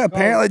 Well,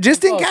 apparently,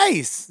 just in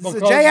case. It's a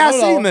because-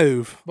 JIC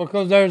move.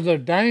 Because there's a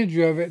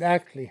danger of it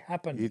actually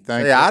happening. you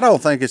think? See, I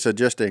don't think it's a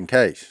just in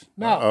case.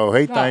 No. Oh,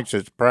 he no. thinks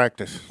it's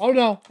practice. Oh,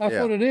 no. That's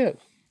Yeah. what it is.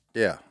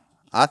 Yeah.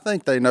 I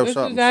think they know This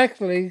something. is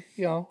actually,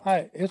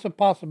 hey, it's a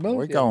possibility.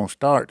 We're gonna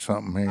start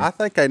something here. I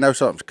think they know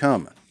something's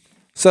coming.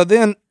 So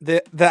then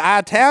the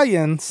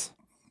Italians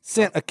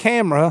sent a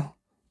camera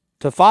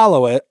to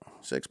follow it,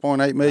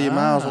 6.8 million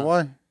miles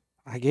away?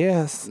 I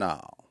guess. No.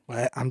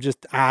 Well,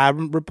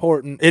 I'm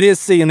reporting. It is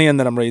CNN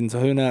that I'm reading, so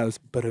who knows?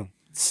 But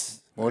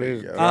What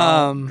is it?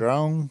 Um,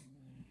 Drone?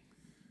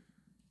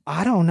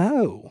 I don't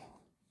know.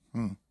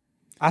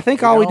 I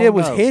think all we don't did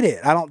was know. hit it.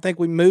 I don't think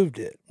we moved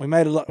it. We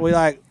made it. We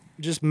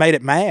just made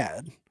it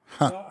mad.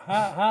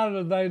 How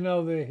did they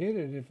know they hit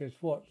it if it's,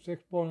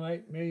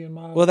 6.8 million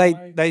miles Well,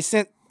 away? they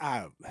sent.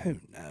 Who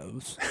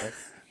knows?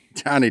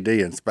 Johnny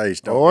D in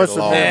space don't What's get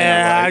the along.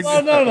 difference?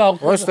 Yeah, Well, no.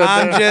 What's the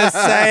I'm just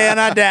saying.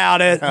 I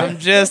doubt it. I'm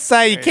just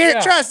saying. You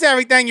can't trust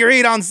everything you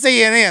read on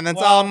CNN.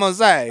 That's all I'm gonna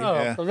say.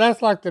 No, so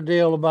that's like the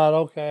deal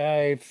about,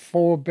 hey,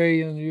 4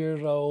 billion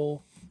years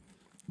old.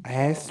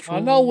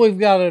 I know we've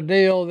got a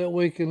deal that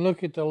we can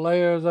look at the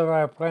layers of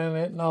our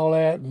planet and all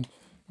that and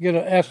get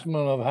an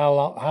estimate of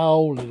how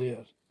old it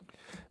is.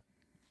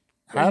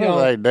 How do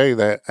they do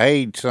that?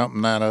 Age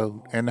something that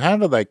old, and how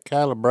do they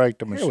calibrate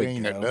the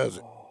machine that does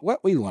it?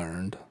 What we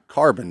learned.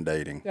 Carbon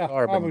dating. Yeah,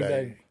 Carbon probably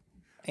dating.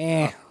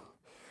 dating.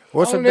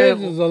 What's All the it is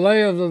difference? is the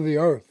layers of the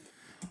Earth.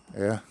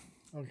 Yeah.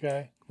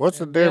 Okay. What's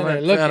the then they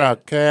difference look in at a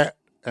it. cat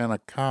and a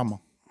comma?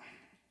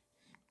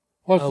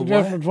 What's the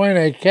difference between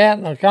a cat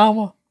and a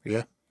comma?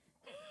 Yeah.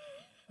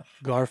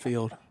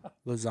 Garfield,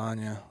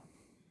 lasagna.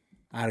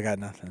 I got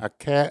nothing. A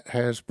cat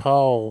has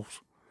paws.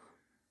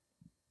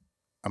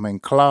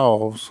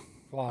 Claws.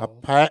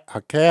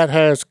 A cat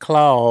has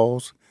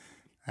claws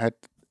at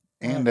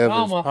the end of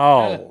his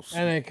paws.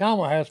 And a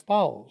comma has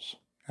paws.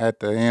 At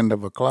the end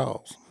of a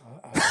claws.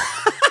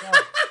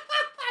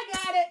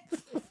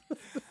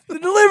 The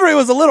delivery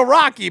was a little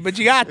rocky, but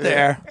you got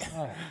there.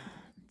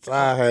 So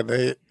I had to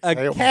hit. A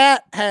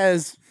cat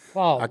has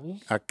Paws.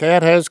 A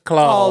cat has paws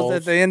claws.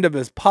 at the end of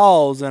his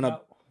paws, and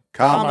a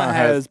comma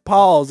has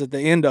paws at the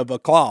end of a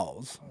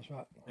claws. That's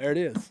right. There it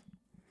is.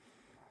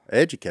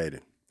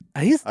 Educated.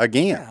 He's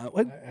Again.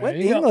 what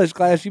you go. English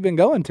class you been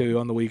going to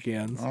on the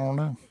weekends? I don't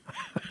know.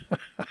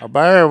 A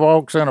bear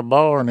walks in a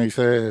bar and he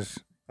says,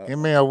 "Give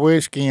me a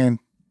whiskey and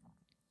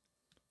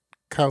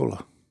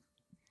cola."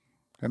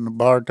 And the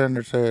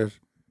bartender says,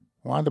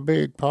 "Why the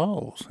big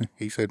paws?"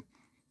 He said,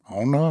 "I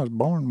don't know. I was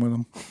born with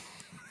them."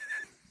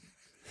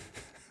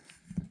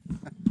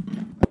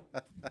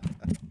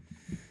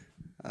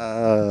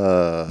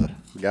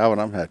 Godwin,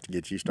 I'm gonna have to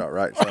get you to start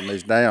writing some of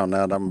these down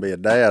now that I'm gonna be a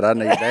dad. I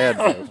need dad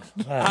jokes.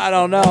 I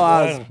don't know.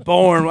 I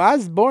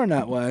was born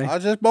that way. I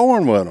was just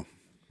born with them.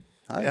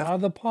 Why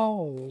the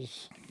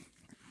paws?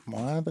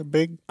 Why the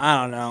big?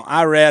 I don't know.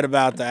 I read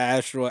about the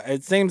asteroid.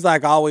 It seems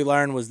like all we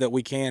learned was that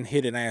we can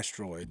hit an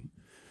asteroid.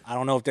 I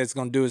don't know if that's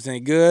going to do us any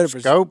good, if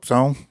it's Scopes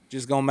on.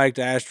 just going to make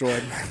the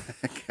asteroid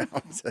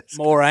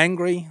more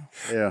angry.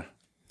 Yeah.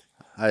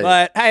 Hey,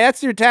 But hey,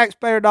 that's your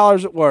taxpayer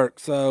dollars at work.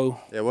 So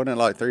yeah, wasn't it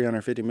like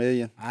 350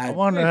 million? I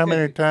wonder how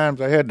many times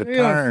they had to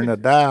turn the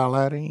dial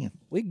that in.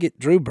 we get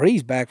Drew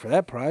Brees back for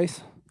that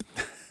price.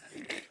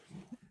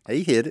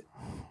 He hit it.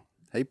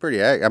 He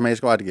pretty I mean, it's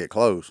going to have to get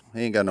close.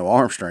 He ain't got no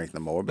arm strength no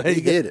more, but he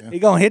hit it. He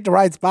gonna hit the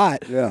right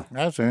spot. Yeah.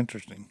 That's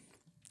interesting.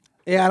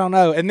 Yeah, I don't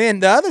know. And then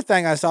the other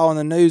thing I saw in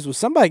the news was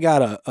somebody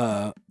got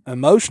a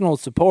emotional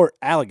support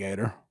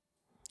alligator.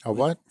 A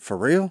what? For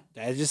real?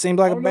 That just seemed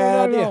like a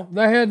bad idea. No.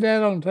 They had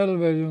that on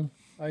television.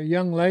 A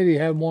young lady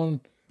had one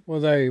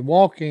with a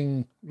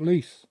walking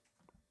leash.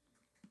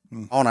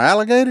 On an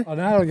alligator? An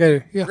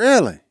alligator. Yeah.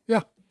 Really?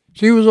 Yeah.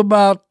 She was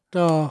about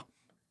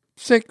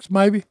 6,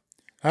 maybe.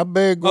 How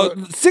big? Oh,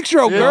 was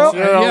 6-year-old girl.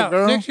 Yeah.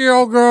 girl?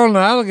 6-year-old girl and the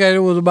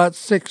alligator was about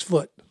 6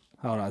 foot.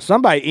 Hold on.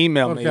 Somebody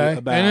emailed me Okay.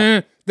 about.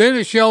 And then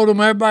it showed them,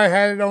 everybody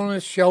had it on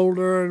his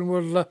shoulder and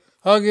was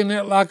hugging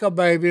it like a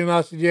baby. And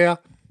I said, yeah,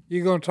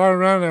 you're going to turn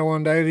around there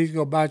one day and he's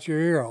going to bite your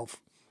ear off.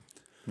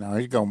 No,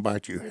 he's gonna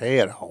bite your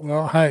head off.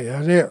 Well, hey,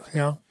 that's it, you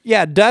know.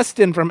 Yeah,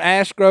 Dustin from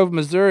Ash Grove,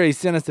 Missouri,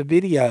 sent us a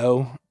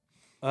video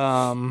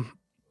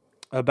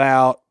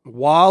about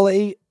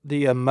Wally,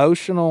 the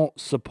emotional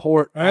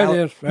support. There it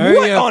is. There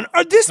What he is. on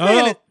earth? This Oh,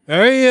 man.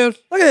 there he is.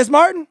 Look at this,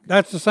 Martin.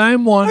 That's the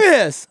same one. Look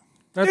at this.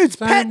 That's Dude's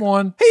the same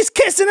one. He's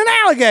kissing an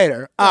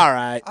alligator. All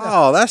right.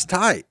 Oh, that's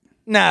tight.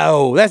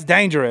 No, that's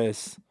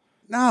dangerous.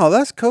 No,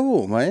 that's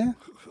cool, man.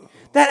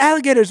 That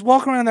alligator's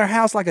walking around their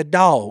house like a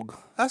dog.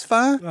 That's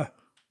fine.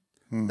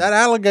 That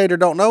alligator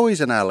don't know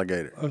he's an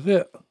alligator. That's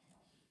it.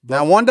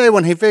 Now, one day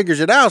when he figures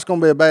it out, it's going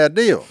to be a bad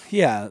deal.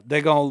 Yeah,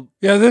 they're going to.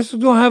 Yeah, this is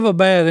going to have a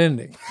bad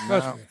ending.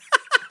 Trust me.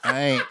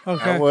 I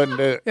Okay. wouldn't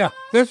do it. Yeah,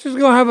 this is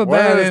gonna have a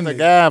bad Where's ending.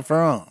 the guy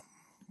from?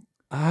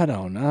 I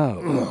don't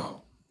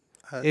know.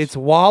 It's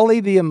Wally,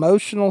 the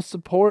emotional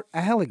support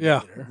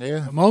alligator.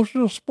 Yeah.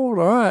 Emotional sport.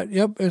 All right.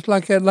 Yep. It's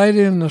like that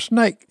lady and the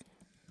snake.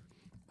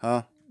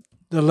 Huh?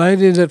 The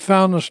lady that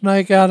found the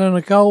snake out in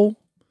the cold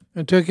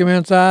and took him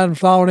inside and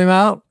thawed him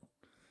out,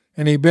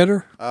 and he bit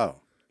her. Oh,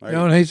 You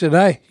know, and he said,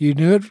 "Hey, you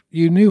knew it.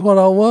 You knew what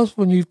I was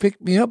when you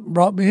picked me up and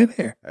brought me in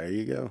here, there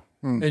you go.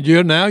 and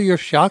you're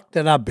shocked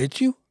that I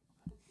bit you.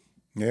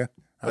 Yeah.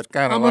 That's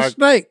kind of I'm a like,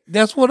 snake.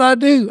 That's what I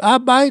do. I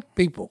bite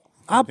people.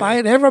 I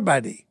bite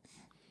everybody.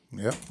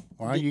 yep.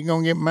 Why you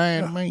going to get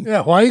mad at me?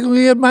 Yeah. Why are you gonna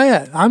get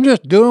mad? I'm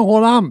just doing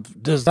what I'm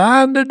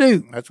designed to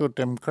do. That's what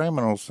them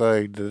criminals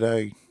say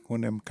today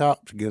when them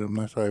cops get them.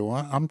 They say,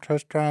 well, I'm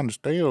just trying to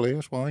steal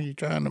this. Why are you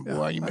trying to,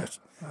 why you mess?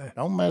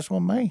 Don't mess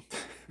with me.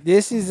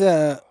 This is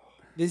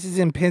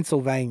in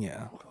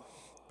Pennsylvania.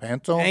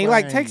 Pennsylvania. And he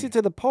like takes it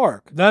to the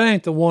park. That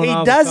ain't the one. He I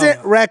was doesn't talking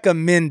about.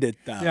 recommend it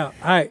though. Yeah.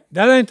 Hey,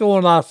 that ain't the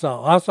one I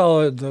saw. I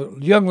saw the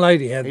young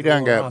lady had. He the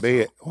done one I got saw.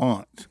 bit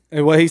once.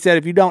 And well, he said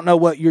if you don't know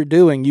what you're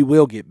doing, you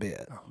will get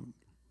bit.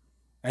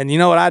 And you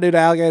know what I do to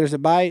alligators that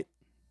bite?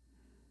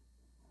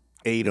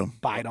 Eat them.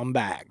 Bite them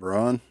back.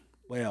 Run.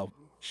 Well,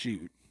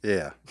 shoot.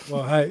 Yeah.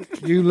 Well, hey,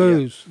 you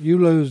lose. You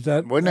lose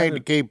that. We need to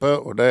keep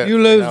up with that.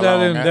 You lose How that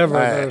long endeavor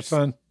there, lasts.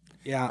 son.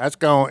 Yeah. That's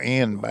going to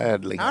end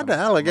badly. How'd the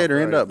alligator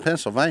end up in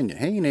Pennsylvania?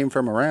 He ain't even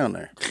from around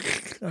there.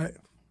 Hey,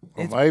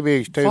 Well, maybe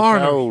he's too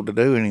foreigners. cold to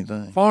do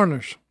anything.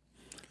 foreigners.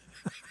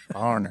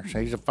 Foreigners.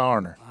 He's a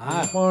foreigner.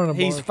 Foreigner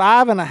He's boy.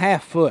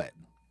 5.5 foot.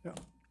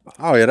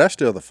 Oh yeah, that's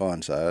still the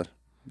fun size.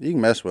 You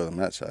can mess with them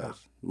that size.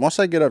 Once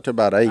they get up to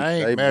about 8, I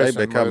ain't they messing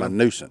become with a 'em.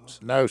 nuisance.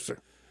 No, sir.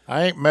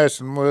 I ain't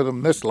messing with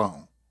them this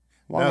long.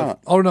 Why No. not?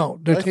 Oh no,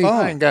 their They teeth.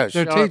 fun. I ain't got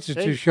Their sharp teeth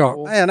are too teeth. sharp.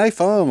 Man, they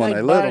fun when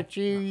they little. bite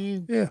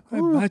you. Yeah, they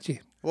bite you.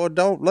 Well,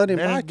 don't let him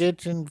Then it bite you.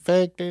 gets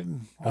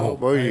infected. Oh,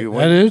 boy, hey, you that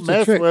when is you the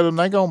mess trick. with them,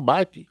 they gonna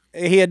bite you.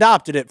 He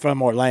adopted it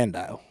from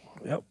Orlando.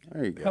 Yep.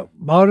 There you go. Yep.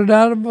 Bought it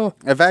out of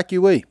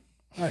Evacuee.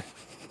 bought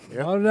it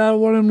out of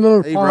one of them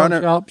little He pawn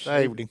running- shops.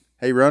 Saved him.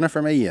 He running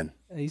from Ian.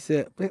 He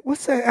said,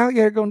 "What's that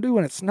alligator gonna do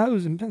when it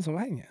snows in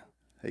Pennsylvania?"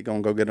 He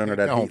gonna go get under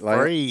that Gonna heat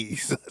lamp.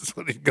 freeze. That's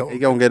what he's going. He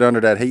gonna get under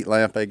that heat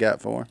lamp they got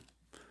for him.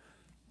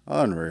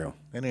 Unreal.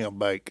 Then he'll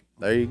bake.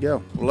 There you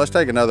go. Well, let's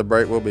take another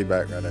break. We'll be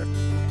back right after.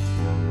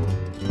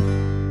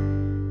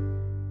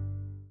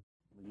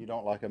 You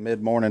don't like a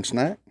mid-morning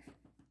snack?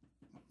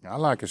 I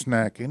like a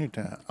snack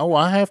anytime. Oh,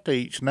 I have to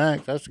eat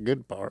snacks. That's the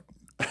good part.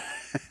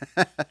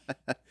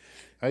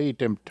 I eat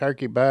them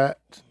turkey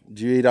bites. Did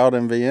you eat all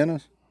them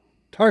Viennas?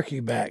 Turkey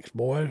backs,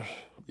 boys.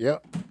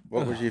 Yep.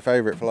 What was your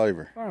favorite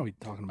flavor? What are we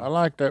talking I about?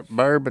 like that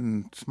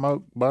bourbon,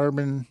 smoked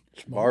bourbon.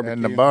 Barbecue.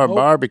 And the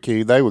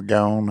barbecue, they were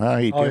gone.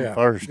 I eat Oh them yeah.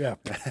 first. Yeah.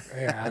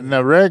 Yeah. And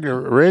the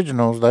regular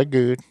originals, they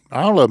good.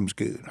 All of them's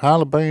good.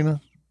 Jalapenos.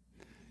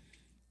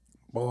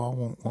 Boy, I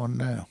want one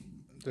now.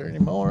 Is there any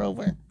more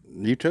over there?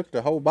 You took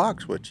the whole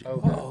box with you.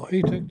 Oh,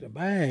 he took the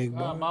bag,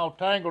 boy. I'm all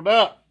tangled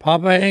up.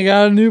 Papa ain't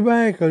got a new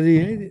bag because he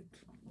ate it.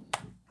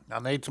 I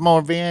need some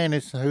more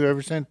Viennas.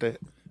 Whoever sent that.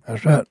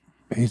 That's right.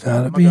 He's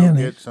out of I'm gonna go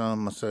Vienna. get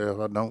some myself.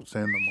 I don't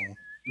send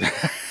them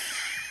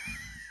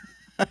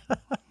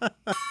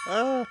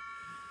on.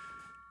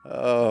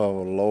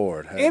 Oh,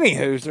 Lord. Hey, Any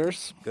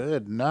Hoosers?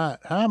 Good night.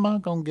 How am I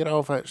gonna get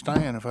off that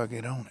stand if I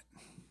get on it?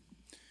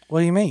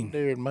 What do you mean?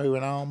 They're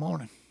moving all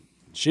morning.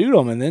 Shoot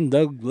them and then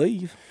Doug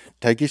leave.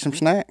 take you some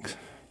snacks.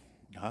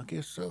 I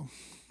guess so.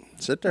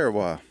 Sit there a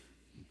while.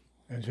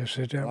 And just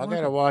sit there. I and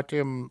gotta watch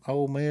them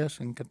Ole Miss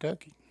and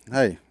Kentucky.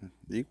 Hey,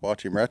 you can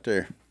watch him right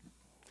there.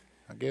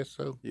 I guess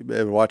so. You be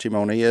able to watch him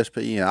on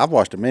ESPN. I've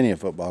watched many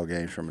football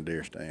games from a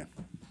deer stand.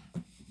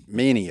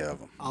 Many of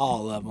them.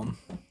 All of them.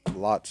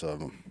 Lots of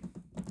them.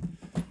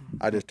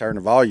 I just turn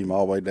the volume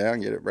all the way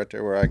down, get it right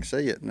there where I can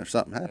see it, and if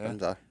something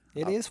happens,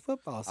 It is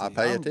football I season.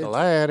 pay I'm attention.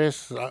 glad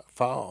it's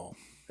fall.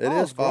 It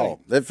is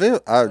fall. It feel,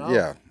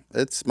 yeah,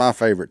 it's my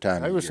favorite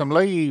time. There of was year. some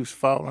leaves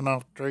falling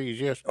off the trees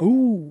yesterday.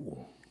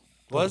 Ooh.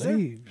 Was it?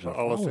 Leaves are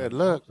Paula falling said, off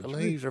look, the the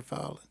tree. leaves are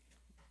falling.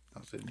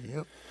 I said,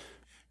 yep.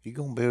 You're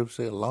going to be able to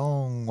see a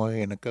long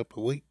way in a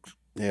couple of weeks.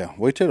 Yeah,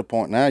 we to the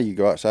point now you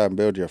go outside and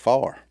build your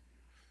fire.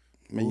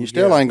 I mean, Ooh, you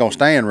still yeah. ain't gonna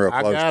stand real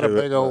I close got to a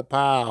it. big old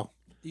pile.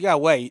 You gotta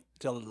wait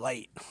till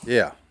late. but-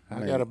 yeah,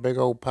 I got a big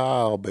old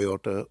pile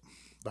built up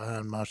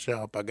behind my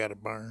shop. I got to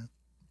burn.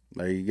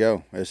 there you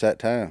go. It's that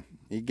time.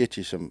 You get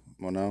you some.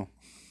 Well, no,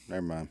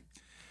 never mind.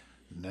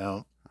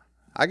 No.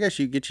 I guess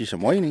you get you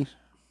some weenies.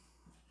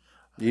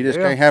 You just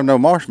Yeah. can't have no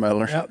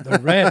marshmallows. Yeah, the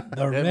red,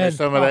 the Give me red,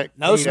 some of pop, that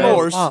No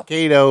s'mores.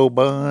 keto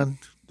bun.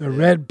 the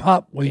red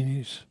pop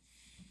weenies.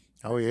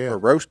 Oh, yeah. For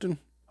roasting,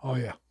 Oh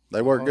yeah,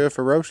 they work good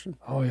for roasting.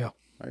 oh yeah.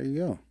 There you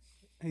go.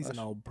 He's an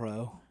old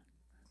pro.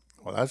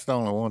 Well, that's the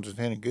only ones that's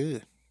any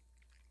good.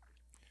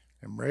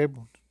 Them red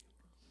ones.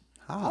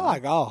 I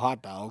like all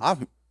hot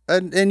dogs.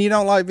 And you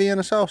don't like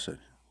Vienna sausage?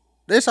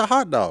 It's a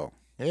hot dog.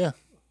 Yeah.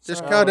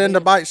 Just cut into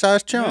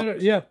bite-sized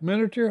chunks. Yeah,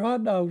 miniature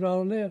hot dogs,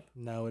 all it is.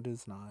 No, it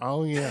is not.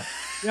 Oh, yeah.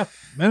 Yeah,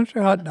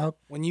 miniature hot dog.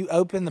 When you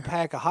open the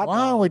pack of hot Why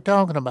are dogs, we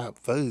talking about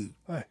food?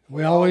 Hey,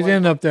 we always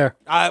end up there.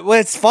 well,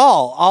 it's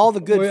fall. All the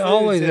good We foods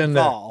always in end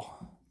there. fall.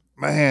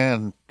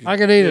 Man, I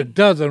could eat a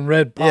dozen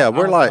red pot Yeah,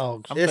 we're hot like-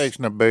 dogs. I'm It's-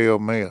 fixing to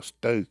build me a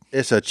stew.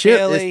 It's a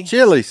Chili. it's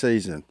chili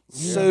season.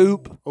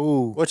 Soup.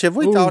 Ooh, Which have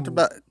we talked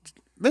about?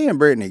 Me and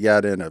Brittany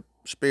got in a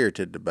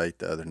spirited debate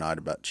the other night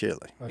about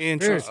chili.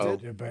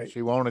 Interested. Debate.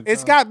 she wanted.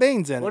 It's some. got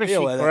beans in it. What is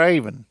Deal she with it.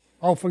 craving?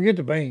 Oh, forget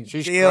the beans.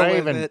 She's Deal with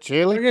craving it.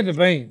 chili. Forget the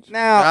beans.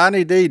 Now,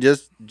 Johnny D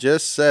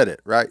just said it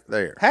right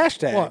there.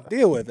 hashtag. What?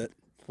 Deal with it.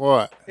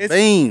 What? It's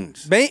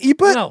Beans. You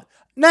put No.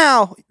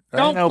 now.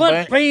 Don't Ain't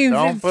put beans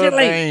don't in put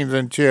chili. beans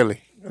in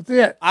chili. That's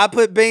it. I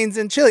put beans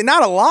in chili.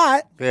 Not a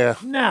lot. Yeah.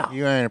 No.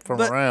 You ain't from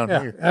But- around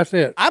Yeah, here. that's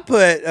it. I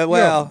put You're an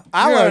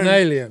learned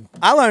alien.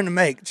 I learned to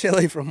make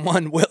chili from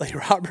one Willie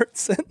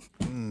Robertson.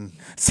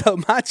 So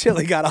my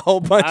chili got a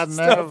whole bunch I of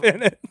stuff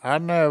in it. I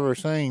never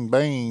seen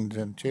beans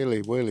in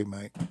chili Willie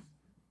make.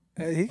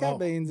 He got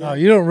beans No, in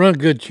it. you don't run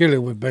good chili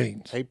with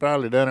beans. He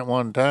probably done it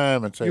one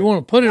time and said, You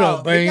want to put it No, on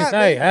he beans? got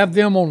Hey, beans. have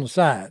them on the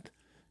side.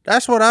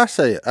 That's what I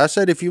said. I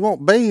said if you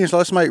want beans,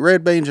 let's make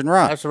red beans and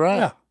rice. "That's right.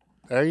 Yeah.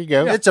 There you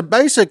go." It's a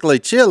basically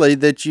chili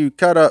that you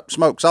cut up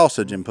smoked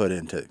sausage and put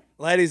into.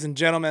 Ladies and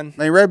gentlemen,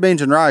 I mean, red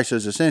beans and rice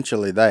is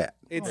essentially that.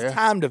 it's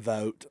time to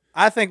vote.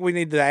 I think we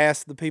need to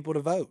ask the people to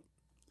vote.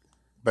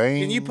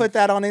 Beans. Can you put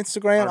that on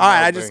Instagram? All no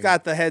right, I just beans.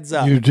 got the heads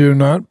up. You do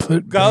not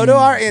put. Go to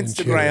our beans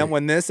in chili. Instagram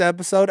when this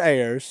episode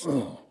airs.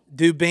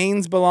 Do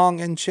beans belong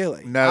in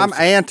chili? No, I'm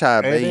anti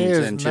It beans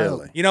is in no.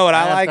 chili. You know what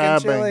I like in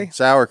Anti-beans. chili?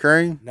 Sour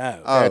cream?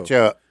 No. Oh,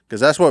 ketchup.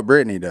 because that's what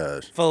Brittany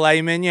does.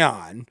 Filet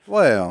mignon.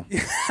 Well,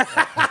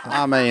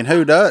 I mean,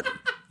 who does?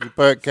 You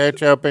put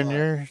ketchup in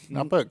yours?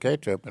 I put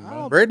ketchup in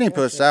mine. Brittany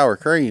puts sour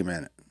cream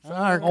in it.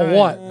 Sour On cream.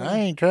 what? I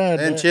ain't tried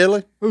And that.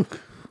 chili?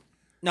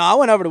 No, I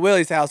went over to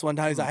Willie's house one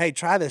time. He's like, "Hey,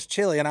 try this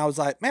chili," and I was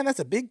like, "Man, that's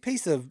a big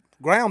piece of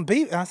ground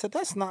beef." And I said,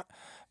 "That's not."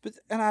 But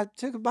and I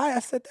took a bite. I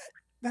said,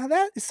 "Now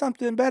that is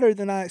something better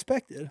than I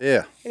expected."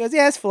 Yeah. He goes,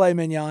 "Yeah, it's filet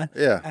mignon."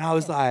 Yeah. And I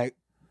was like,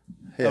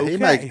 Yeah,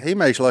 Okay. he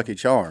makes Lucky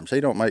Charms. He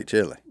don't make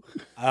chili.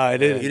 "Oh,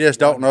 it is." You just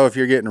don't know if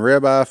you're getting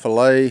ribeye,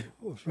 filet.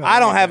 I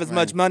don't have as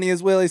much money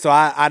as Willie, so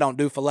I don't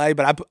do filet.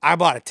 But I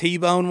bought a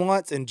T-bone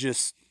once and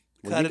just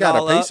cut You it got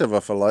all a piece up of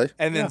a filet.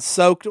 and then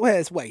soaked. Well,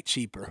 it's way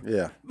cheaper.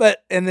 Yeah.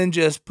 But and then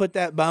just put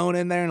that bone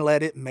in there and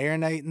let it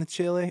marinate in the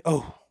chili.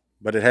 Oh,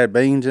 But it had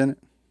beans in it.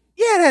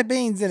 yeah, it had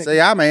beans in it. See,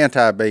 I'm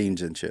anti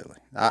beans in chili.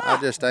 I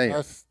just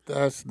am.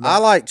 That's I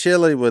like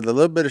chili with a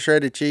little bit of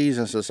shredded cheese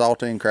and some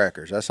saltine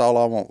crackers. That's all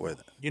I want with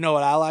it. You know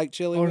what I like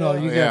chili Oh with? no,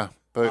 you yeah.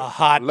 Put A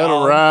hot little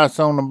dog. rice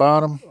on the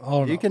bottom.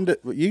 Oh no. You can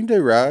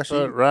do rice.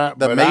 Put You- right,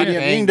 the but I medium. You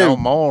ain't can do no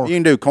more. You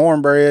can do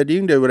cornbread. You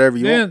can do whatever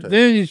you Then want to.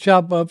 then you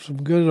chop up some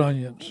good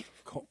onions,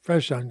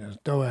 fresh onions.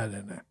 Throw that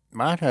in there.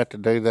 Might have to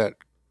do that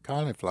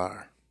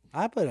cauliflower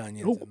I put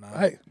onions Oh, in mine.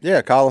 hey,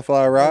 Yeah,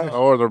 cauliflower rice.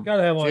 or the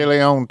Gotta have one.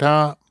 chili on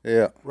top.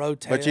 Yeah.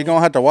 Rotate. But you're going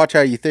to have to watch how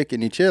you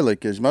thicken your chili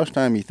because most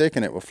time you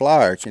thicken it with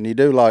flour. Can you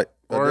do like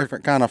a Or-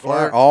 different kind of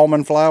flour? or-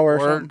 Almond flour or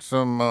something? Work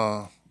some.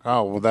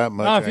 Well, that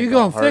much. now, if ain't you're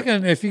gonna hurt.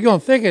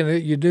 thicken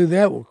it, you do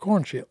that with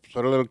corn chips.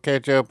 Put a little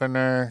ketchup in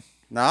there.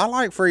 No, I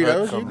like Put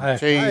Fritos. some You, Hey,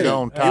 cheese hey,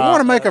 on top. you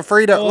want to make a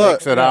Frito? Look,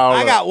 Mix it all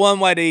I up. got one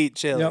way to eat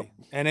chili, Yep.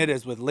 and it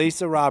is with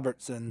Lisa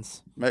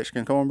Robertson's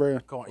Mexican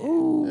cornbread.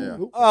 corn. Yeah.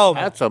 Oh,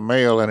 That's a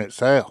meal in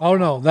itself. Oh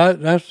no,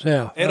 that's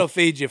how. it'll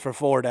feed you for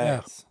 4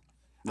 days.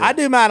 I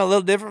do mine a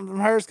little different from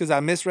hers because I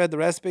misread the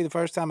recipe the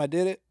first time I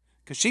did it.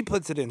 Because she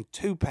puts it in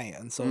 2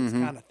 pans, so it's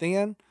kind of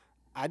thin.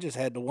 I just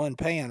had the 1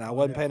 pan. I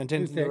wasn't paying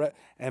attention to the rest.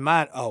 And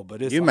mine,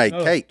 but it's You like,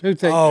 make cake. Too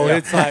thick. oh, yeah.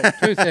 it's like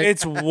Too thick.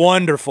 it's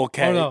wonderful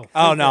cake. no.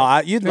 Oh Too no,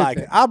 thick. you'd Too like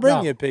thick. it. I'll bring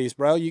No. you a piece,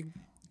 bro. You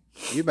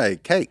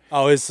made cake.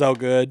 Oh, it's so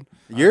good.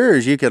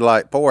 Yours, you could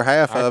like pour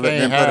half I of it and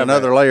can't then put have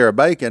another that. layer of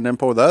bacon, then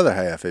pour the other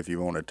half if you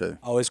wanted to.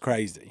 Oh, it's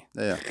crazy.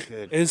 Yeah.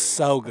 It's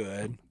so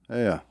good.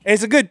 Yeah.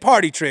 It's a good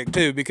party trick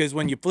too, because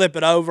when you flip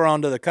it over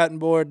onto the cutting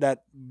board,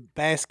 that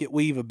basket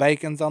weave of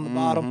bacon's on the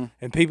bottom,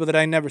 and people that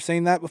ain't never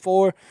seen that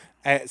before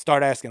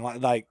start asking,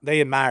 like they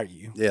admire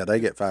you. Yeah, they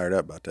get fired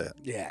up about that.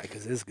 Yeah,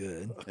 because it's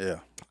good. Yeah.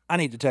 I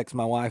need to text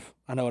my wife.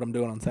 I know what I'm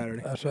doing on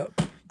Saturday. That's up.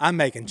 I'm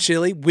making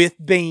chili with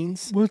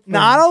beans. With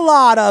Not a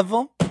lot of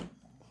them.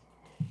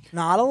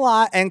 Not a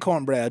lot, and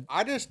cornbread.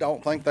 I just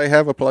don't think they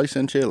have a place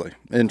in chili,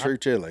 in true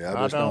chili. I I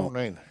just don't don't.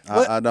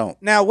 either. I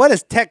don't. Now, what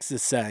does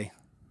Texas say?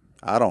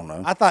 I don't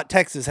know. I thought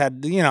Texas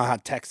had, you know how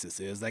Texas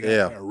is. They got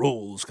Yeah. their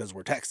rules because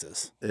we're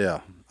Texas.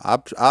 Yeah. I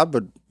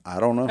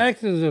don't know.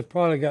 Texas has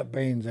probably got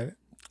beans in it.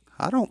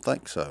 I don't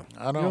think so.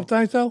 I You don't don't.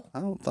 think so?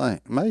 I don't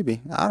think.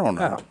 Maybe. I don't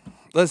know.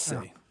 Let's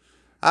see.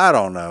 I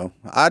don't know.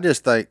 I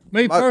just think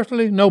Me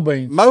personally, no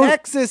beans. most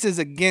Texas is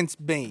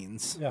against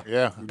beans.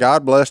 Yeah.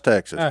 God bless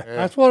Texas.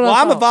 That's what Well,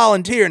 I I'm a thought.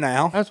 volunteer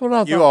now That's what I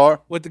thought. You are.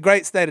 with the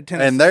great state of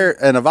Tennessee.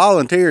 And a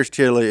volunteer's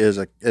chili is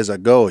a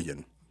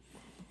gullion.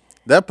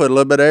 They'll put a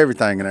little bit of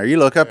everything in there. You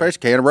look up, there's a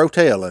can of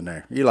Rotel in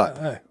there. You like,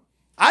 Hey,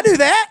 I do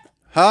that.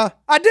 huh?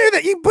 I do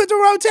that. You can put the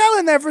Rotel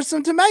in there for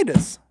some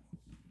tomatoes.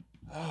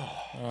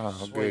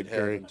 Oh, good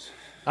grief.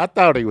 I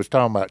thought he was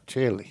talking about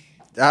chili.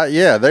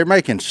 Yeah, they're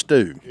making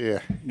stew. Yeah.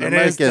 They're It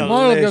is making.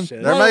 delicious.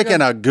 They're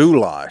making a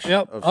goulash.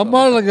 Yep, of a some-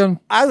 mulligan.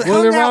 I Willie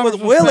hung out with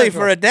Robertson Willie special.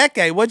 for a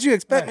decade. What'd you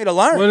expect me to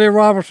learn? Willie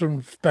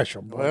Robertson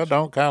special. boys. Well,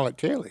 don't call it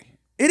chili.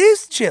 It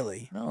is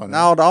chili. No,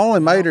 the only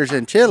maters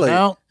in chili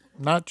No,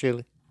 not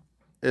chili.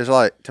 is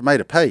like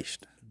tomato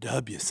paste.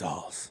 W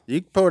sauce.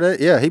 You can pour that.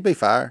 Yeah, he'd be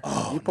fire.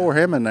 You pour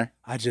him in there.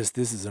 This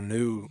is a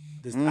new.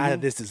 This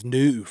is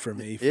new for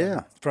me.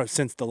 Yeah.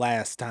 Since the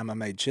last time I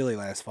made chili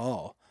last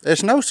fall.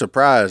 It's no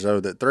surprise though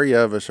that three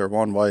of us are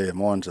one way and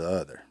one's the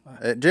other.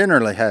 It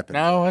generally happens.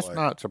 No, that it's way.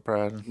 not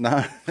surprising.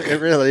 No,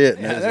 it really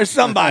isn't. Yeah, is there's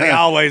somebody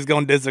always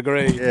gonna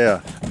disagree. it? Yeah,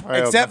 Well,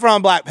 Except for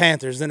on Black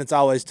Panthers, then it's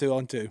always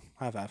 2-on-2.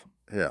 High five.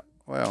 yeah.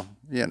 Well,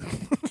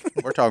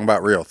 we're talking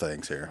about real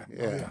things here.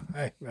 yeah,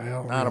 Hey, they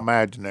are not real.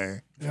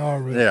 imaginary. They are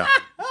real. Yeah,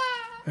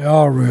 They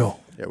are real.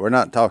 yeah. We're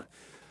not talking.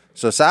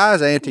 So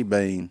size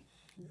anti-bean.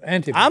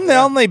 I'm the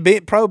only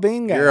pro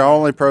bean guy. You're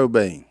only pro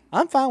bean.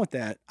 I'm fine with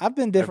that. I've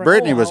been If different.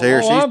 Brittany was here,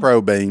 oh, she's I'm-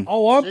 pro bean.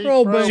 Oh, I'm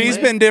pro bean. She's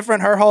been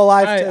different her whole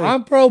life Hey, too.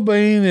 I'm pro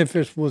bean if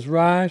it was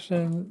rice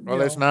and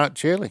Well, it's not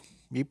chili.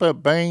 You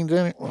put beans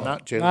in it,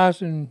 not chili.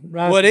 rice and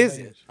rice. What and is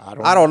beans. it?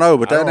 I don't know,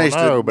 but I that don't needs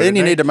know, to. but Then it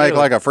you need ain't to make chili.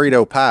 like a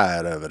Frito pie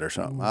out of it or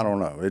something. I don't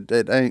know.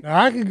 It ain't.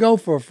 Now, I could go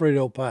for a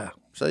Frito pie.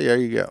 See, there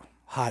you go.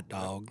 Hot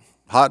dog.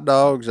 Hot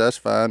dogs, that's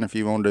fine if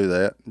you want to do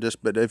that.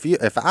 But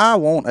if I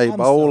want a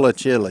bowl of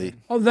chili,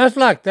 Oh, that's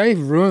like they've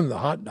ruined the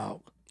hot dog.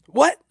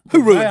 What?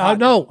 Who ruined Hey, I hot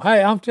know.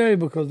 Hey, I'm telling you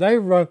because they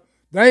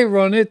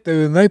run it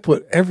through and they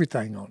put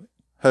everything on it.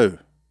 who?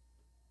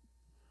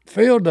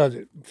 Phil does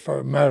it, for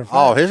a matter of fact.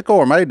 Oh, his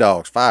gourmet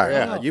dog's fire.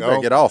 Yeah, You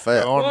better get off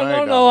that.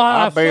 No,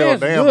 I say build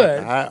it's them good. at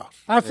the house.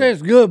 I say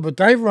it's good, but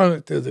they run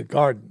it through the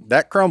garden.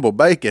 That crumble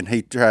bacon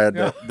he tried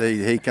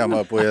he come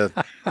up with.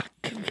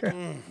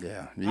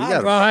 Yeah, you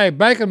got Well, hey,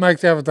 bacon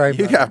makes everything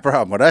you better. got a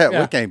problem with that.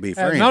 Yeah. We can't be Hey,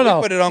 friends.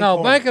 no, put it on no,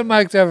 corn. bacon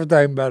makes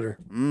everything better.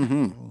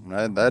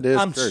 That is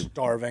I'm true.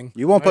 starving.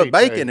 You won't Me put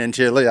bacon in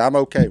chili, I'm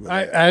okay with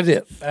that.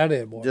 That's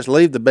it, boy. Just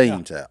leave the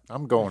beans out.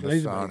 I'm going to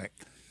Leave it Sonic.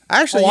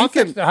 Actually, I'm you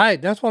can fixed to, hey,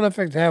 that's what I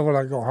fix to have when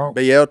I go home.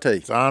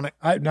 BLT. Sonic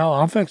No,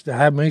 I'm fixed to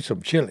have me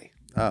some chili.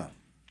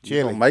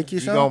 chili. gonna make you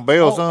You some? gonna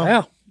build some?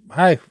 Yeah.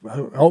 Hey,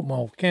 open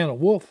my can of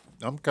wolf.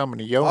 I'm coming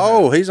to your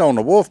Oh, house. he's on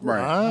the Wolf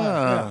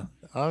brand.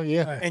 Oh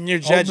yeah. And you're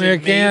Open judging me a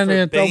me can for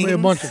and throw me a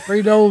beans? bunch of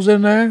Fritos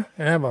in there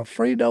and have a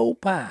Frito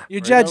pie.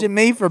 You're judging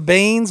me for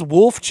beans,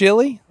 wolf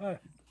chili?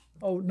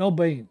 Oh, no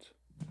beans.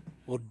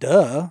 Well,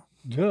 duh.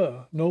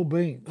 Duh, no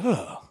beans.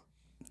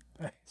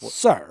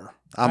 Sir.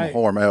 I'm a Hey,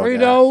 Hormel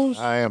guy. Fritos.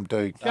 I am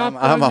too. I'm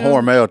a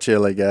Hormel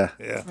chili guy.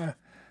 Yeah.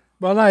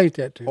 Well, I eat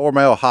that too.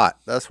 Hormel hot.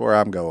 That's where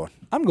I'm going.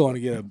 I'm going to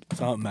get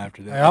something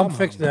after that. Hey, I'm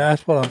fixed to.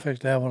 That's what I'm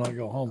fixed to have when I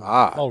go home.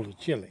 All the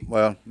chili.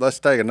 Well, let's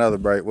take another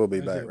break. We'll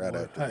be back right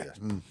after Hey. this.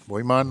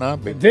 We might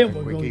not be. Then back.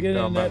 we're We gonna keep get in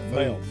talking that about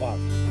food.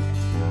 mailbox.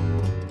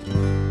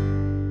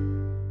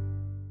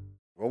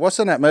 Well, what's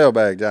in that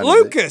mailbag, Johnny?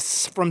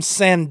 Lucas from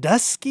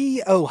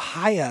Sandusky,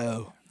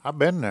 Ohio. I've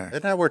been there.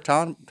 Isn't that where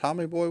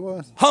Tommy Boy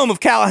was? Home of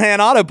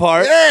Callahan Auto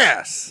Parts.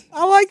 Yes.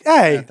 I like,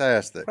 hey,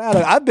 Fantastic. proud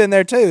of, I've been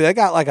there too. They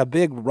got like a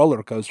big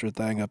roller coaster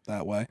thing up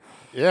that way.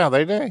 Yeah,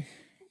 they do.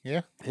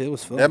 Yeah. It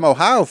was fun. Them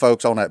Ohio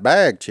folks on that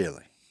bag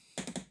chili.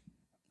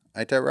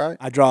 Ain't that right?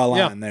 I draw a line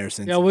Yeah. there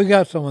since. Yeah, we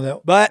got some of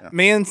that. But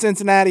me and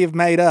Cincinnati have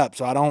made up,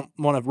 so I don't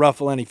want to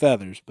ruffle any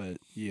feathers. But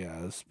yeah,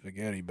 the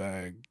spaghetti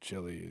bag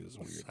chili is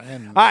weird.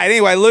 All right,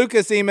 anyway,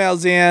 Lucas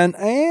emails in,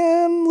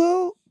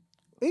 and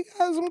we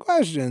got some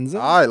questions.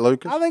 All right,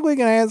 Lucas. I think we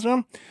can answer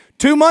them.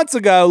 2 months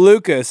ago,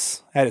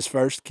 Lucas had his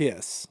first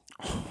kiss.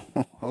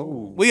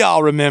 Oh. We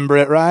all remember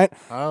it, right?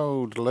 How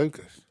old's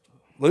Lucas?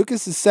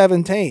 Lucas is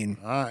 17.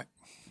 All right.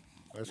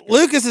 Let's go.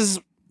 Lucas has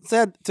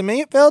said to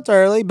me it felt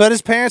early, but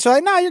his parents are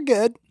like, "No, you're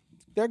good.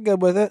 They're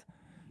good with it."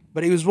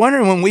 But he was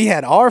wondering when we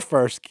had our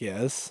first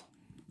kiss,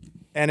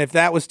 and if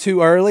that was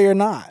too early or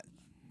not.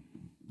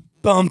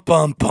 Bum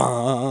bum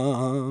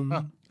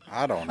bum.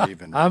 I don't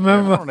even. I I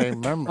remember. don't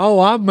even remember. Oh,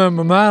 I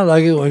remember mine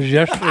like it was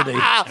yesterday.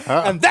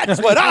 And that's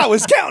what I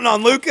was counting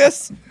on,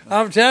 Lucas.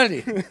 I'm telling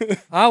you,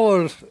 I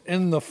was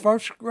in the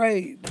first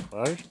grade.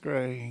 First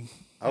grade.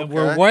 And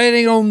we're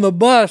waiting on the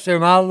bus,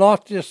 and I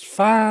lost this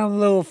fine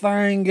little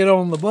thing get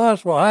on the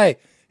bus. Well, hey,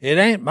 it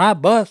ain't my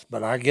bus,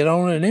 but I get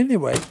on it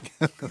anyway.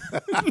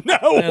 No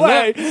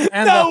way.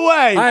 and No the-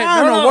 way.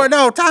 Hey,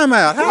 No, time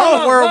out. How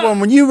in the world,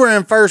 when you were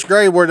in first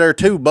grade, were there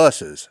two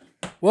buses?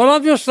 Well,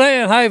 I'm just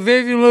saying, hey,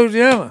 Vivian,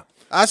 Louisiana.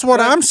 That's what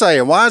I'm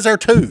saying. Why is there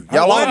two?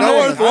 Y'all all One going?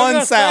 north, one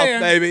just south, saying.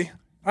 baby.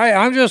 Hey,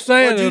 I'm just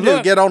saying. What'd you that, do?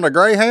 look, Get on the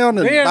Greyhound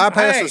and Then,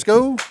 bypass hey. the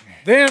school?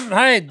 Then,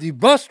 hey, the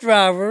bus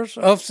drivers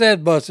of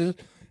said buses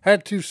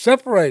had to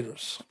separate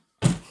us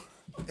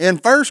In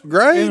first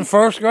grade? in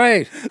first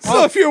grade.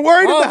 So if you're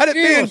worried about it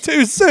she being was-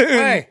 too soon,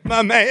 Hey.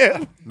 my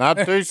man. Not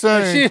too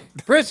soon.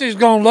 Prissy's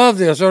gonna love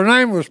this. Her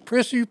name was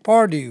Prissy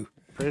Pardue.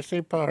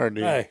 Prissy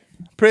party. Hey,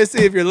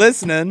 Prissy, if you're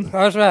listening,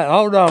 that's right.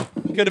 Hold on.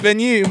 could have been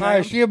you. Hey,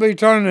 Man. she'll be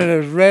turning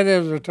as red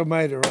as a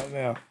tomato right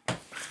now.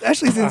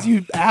 Especially since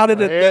you outed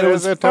it Red that it as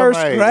was a first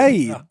tomato.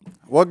 grade.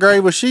 What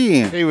grade was she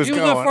in? He was He was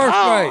going. in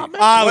first grade.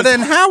 Well, then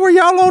how were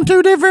y'all on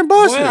two different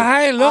buses? Well,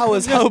 hey, look, I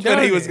was I'm just hoping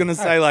telling he was you. going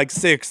to say like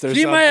sixth or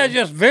She something. may have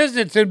just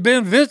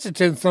been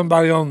visiting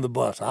somebody on the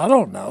bus. I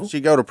don't know. She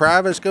go to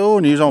private school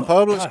and you was on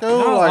public school?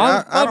 No, like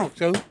I public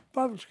don't. school.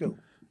 Public school.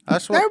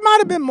 That's There what. might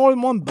have been more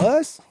than one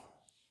bus.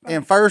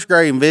 In first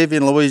grade in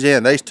Vivian,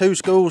 Louisiana, there's two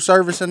schools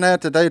servicing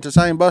that today at the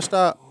same bus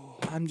stop.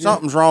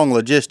 Something's wrong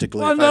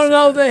logistically. Well, if that's the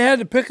no, case. they had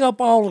to pick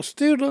up all the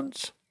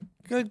students.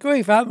 Good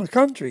grief, out in the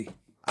country.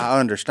 I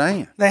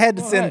understand. They had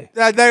to send.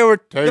 hey. They were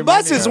Too the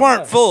buses many.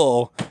 weren't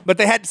full, but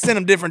they had to send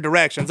them different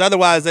directions.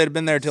 Otherwise, they'd have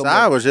been there till. So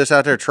I was just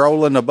out there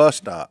trolling the bus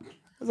stop. I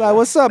was like,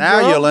 "What's up, Now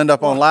girl?" you'll end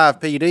up on live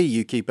PD.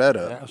 You keep that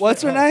up.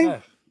 What's her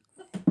name?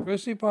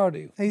 Prissy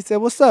Pardue. He said,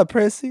 "What's up,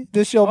 Prissy?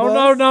 This your Oh,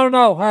 bus?"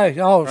 no. Hey,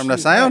 From the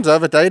sounds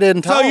of it, they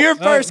didn't So talk. your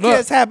first look.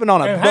 kiss happened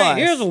on a And bus.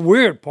 hey, here's a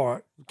weird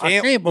part. I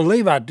Can't- can't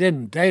believe I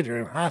didn't date her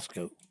in high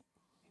school.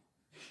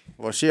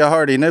 Well, she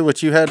already knew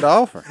what you had to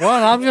offer.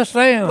 Well, I'm just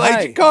saying. Played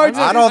hey, your cards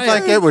I'm I just don't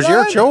saying. think it was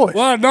your choice.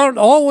 Well, don't.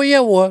 Oh, well, yeah,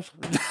 it was.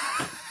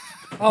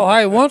 Oh,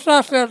 hey, once I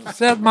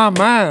set my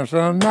mind,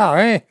 son, no,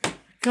 hey,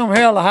 come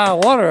hell or high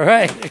water,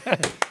 hey,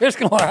 it's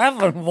going to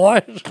happen,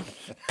 boys.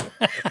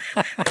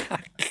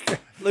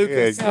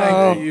 Lucas, Yeah,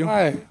 thank Oh, you.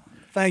 hey.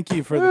 Thank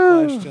you for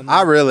the question.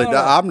 I really do.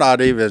 I'm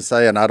not even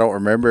saying I don't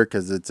remember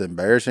because it's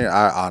embarrassing.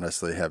 I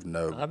honestly have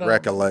no don't.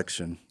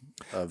 recollection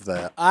of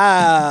that.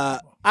 I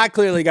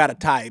clearly got a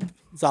type.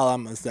 That's all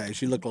I'm gonna say.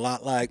 She looked a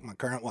lot like my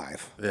current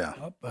wife. Yeah.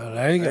 Well,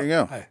 there you There go. you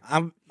go. Hey,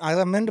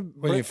 I'm into.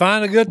 when you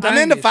find a good thing, I'm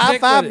into you stick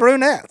 5'5" with it.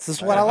 brunettes.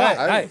 That's what I like.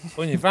 Hey,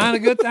 when you find a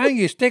good thing,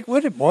 you stick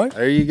with it, boy.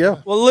 There you go.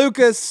 Well,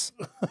 Lucas,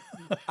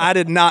 I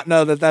did not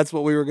know that that's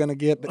what we were going to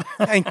get, but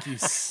thank you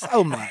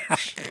so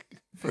much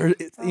for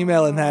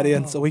emailing that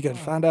in so we could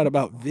find out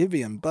about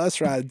Vivian bus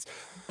rides.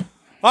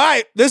 All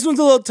right, this one's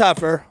a little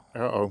tougher.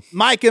 Uh-oh.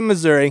 Mike in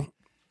Missouri.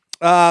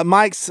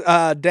 Mike's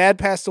dad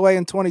passed away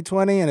in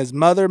 2020, and his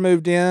mother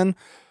moved in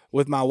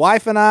with my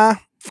wife and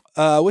I,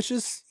 which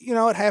is,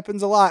 it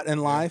happens a lot in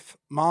life.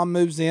 Mom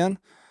moves in.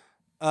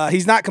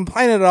 He's not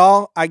complaining at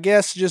all. I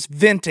guess just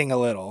venting a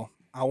little.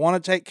 I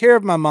want to take care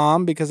of my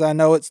mom because I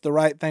know it's the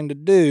right thing to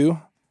do.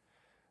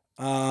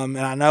 And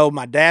I know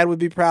my dad would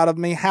be proud of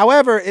me.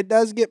 However, it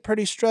does get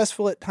pretty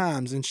stressful at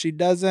times, and she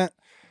doesn't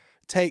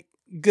take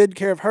good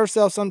care of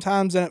herself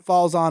sometimes, and it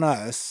falls on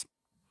us.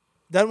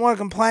 Doesn't want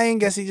to complain.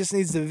 Guess he just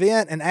needs to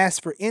vent and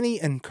ask for any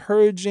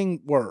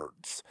encouraging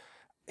words.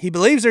 He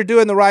believes they're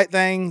doing the right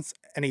things,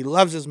 and he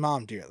loves his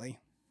mom dearly.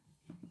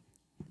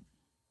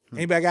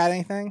 Anybody got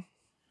anything?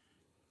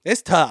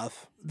 It's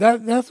tough.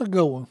 That's a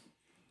good one.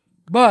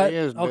 But He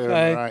is doing the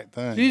okay, right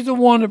thing. she's the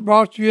one that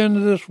brought you into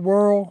this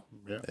world.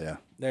 Yeah.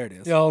 There it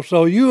is.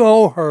 So you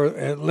owe her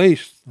at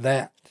least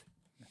that.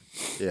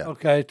 Yeah.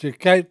 Okay, to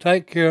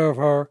take care of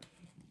her.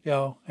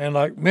 And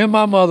like me and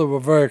my mother were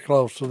very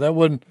close, so that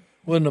wouldn't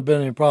have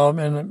been any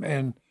problem.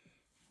 And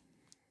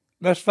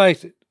let's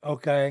face it,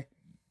 okay,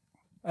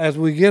 as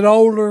we get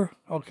older,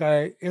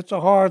 okay, it's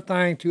a hard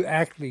thing to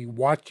actually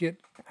watch it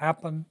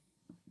happen,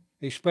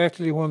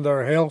 especially when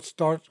their health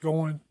starts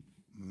going.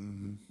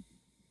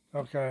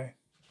 Okay,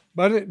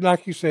 but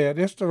like you said,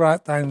 it's the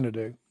right thing to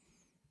do.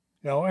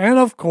 And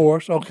of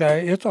course,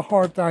 okay, it's a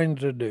hard thing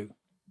to do.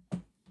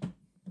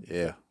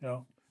 Yeah.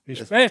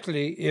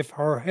 Especially if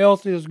her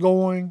health is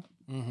going.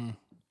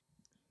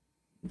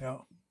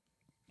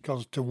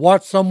 Because to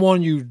watch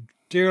someone you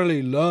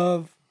dearly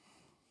love,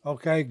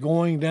 okay,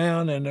 going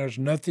down and there's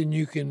nothing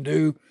you can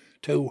do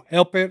to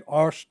help it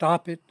or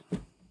stop it,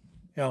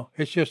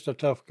 it's just a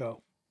tough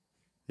go.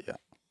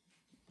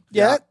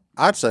 Yeah.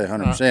 I'd say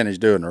 100% he's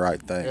doing the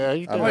right thing. Yeah,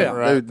 he's I doing mean, the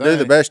right do the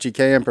thing. best you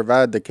can,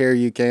 provide the care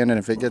you can, and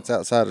if it gets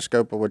outside the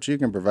scope of what you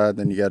can provide,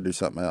 then you got to do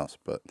something else.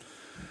 But,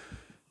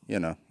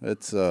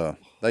 it's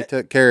they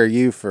took care of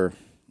you for,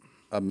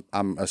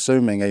 I'm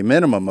assuming, a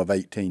minimum of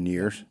 18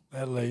 years.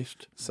 At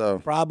least. So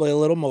Probably a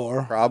little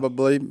more.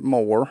 probably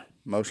more,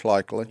 most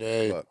likely.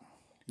 Yeah.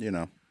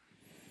 But,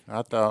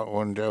 I thought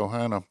when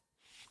Johanna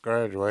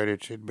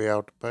graduated, she'd be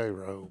out the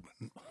payroll.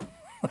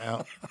 But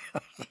now,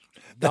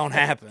 Don't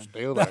happen.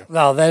 still there.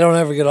 No, they don't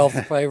ever get off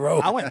the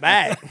payroll. I went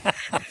back.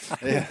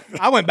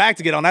 I went back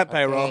to get on that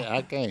payroll.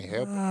 I can't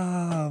help it.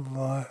 Oh,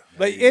 boy.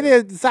 But it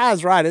is,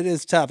 Si's right. It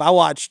is tough. I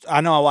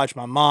know I watched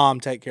my mom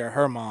take care of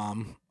her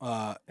mom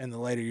in the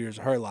later years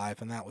of her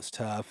life, and that was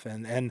tough.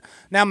 And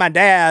now my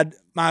dad,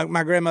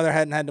 my grandmother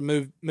hadn't had to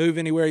move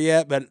anywhere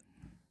yet, but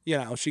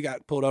she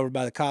got pulled over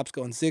by the cops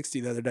going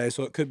 60 the other day,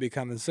 so it could be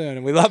coming soon.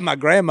 And we love my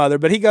grandmother,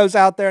 but he goes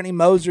out there and he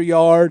mows her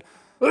yard.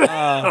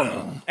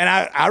 And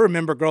I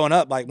remember growing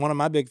up, like one of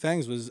my big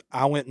things was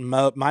I went and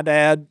mowed. My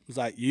dad was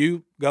like,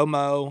 "You go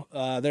mow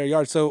their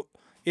yard." So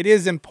it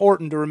is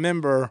important to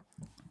remember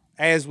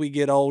as we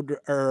get older,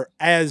 or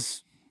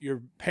as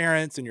your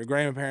parents and your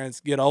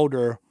grandparents get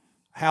older,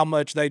 how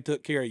much they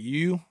took care of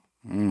you.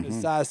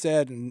 As I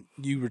said, and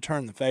you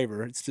return the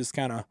favor. It's just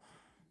kind of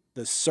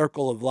the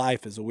circle of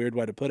life is a weird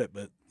way to put it,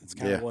 but it's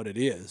kind of what it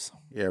is.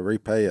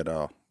 repay it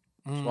all.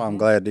 That's why I'm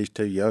glad these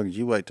two youngs,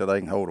 you wait till they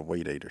can hold a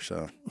weed eater,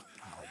 son.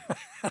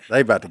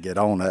 They about to get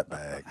on that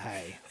bag.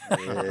 Hey.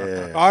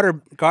 Yeah.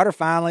 Carter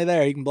finally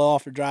there. He can blow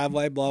off the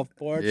driveway, blow off the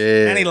porch.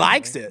 Yeah. And he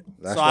likes it.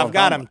 That's So what I've I'm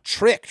got talking him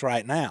tricked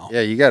right now.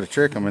 Yeah, you got to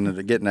trick them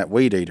into getting that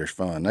weed eater's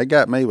fun. They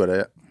got me with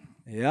that.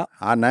 Yep.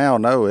 I now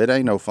know it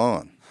ain't no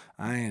fun.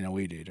 I ain't a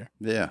weed eater.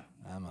 Yeah.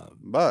 I'm a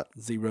But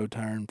zero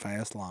turn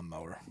fast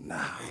lawnmower.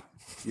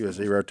 you a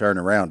zero turn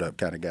and roundup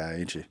kind of guy,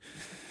 ain't you?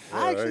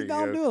 I actually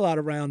don't do a lot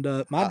of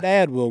roundup. My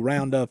dad will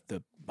round up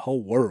the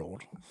whole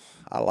world.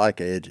 I like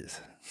edges.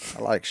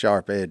 I like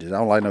sharp edges. I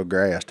don't like no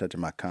grass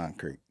touching my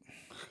concrete.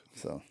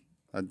 So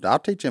I'll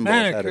teach them boys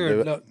how to do Manicured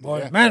it. look,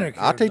 boy. Manicured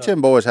I'll teach look.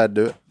 them boys how to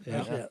do it.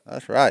 Yeah.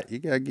 That's right. You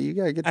gotta get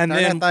And turn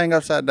then- that thing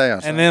upside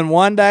down. son. And then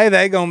one day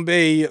they gonna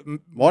be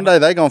One day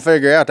they gonna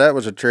figure out that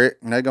was a trick,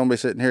 and they're gonna be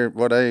sitting here.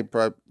 Well, they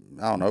probably,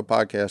 I don't know.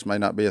 Podcast may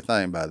not be a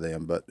thing by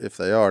then, but if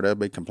they are, they'll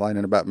be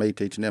complaining about me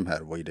teaching them how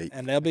to weed eat.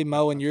 and they'll be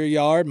mowing your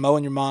yard,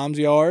 mowing your mom's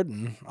yard,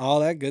 and all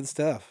that good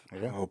stuff.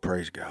 Oh,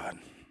 praise God!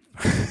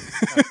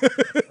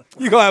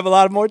 You gonna have a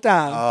lot more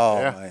time.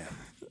 Oh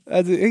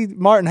man!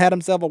 Martin had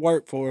himself a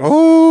work for us.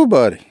 Oh,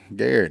 buddy,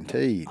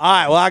 guaranteed. All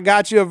right, well I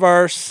got you a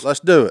verse. Let's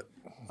do it.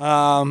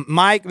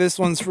 Mike, this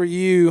one's for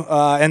you,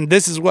 and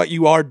this is what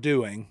you are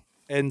doing.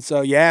 And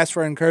so you asked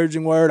for an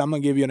encouraging word. I'm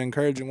going to give you an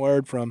encouraging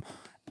word from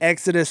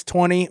Exodus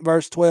 20,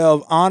 verse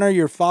 12. Honor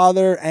your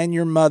father and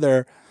your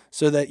mother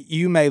so that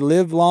you may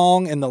live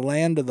long in the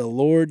land of the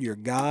Lord your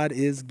God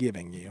is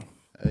giving you.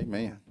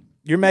 Amen.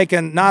 You're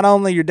making not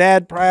only your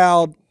dad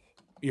proud,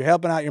 you're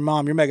helping out your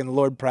mom, you're making the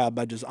Lord proud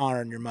by just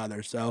honoring your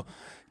mother. So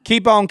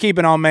keep on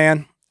keeping on,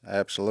 man.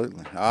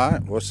 Absolutely. All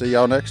right. We'll see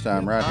y'all next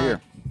time right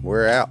here.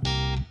 We're out.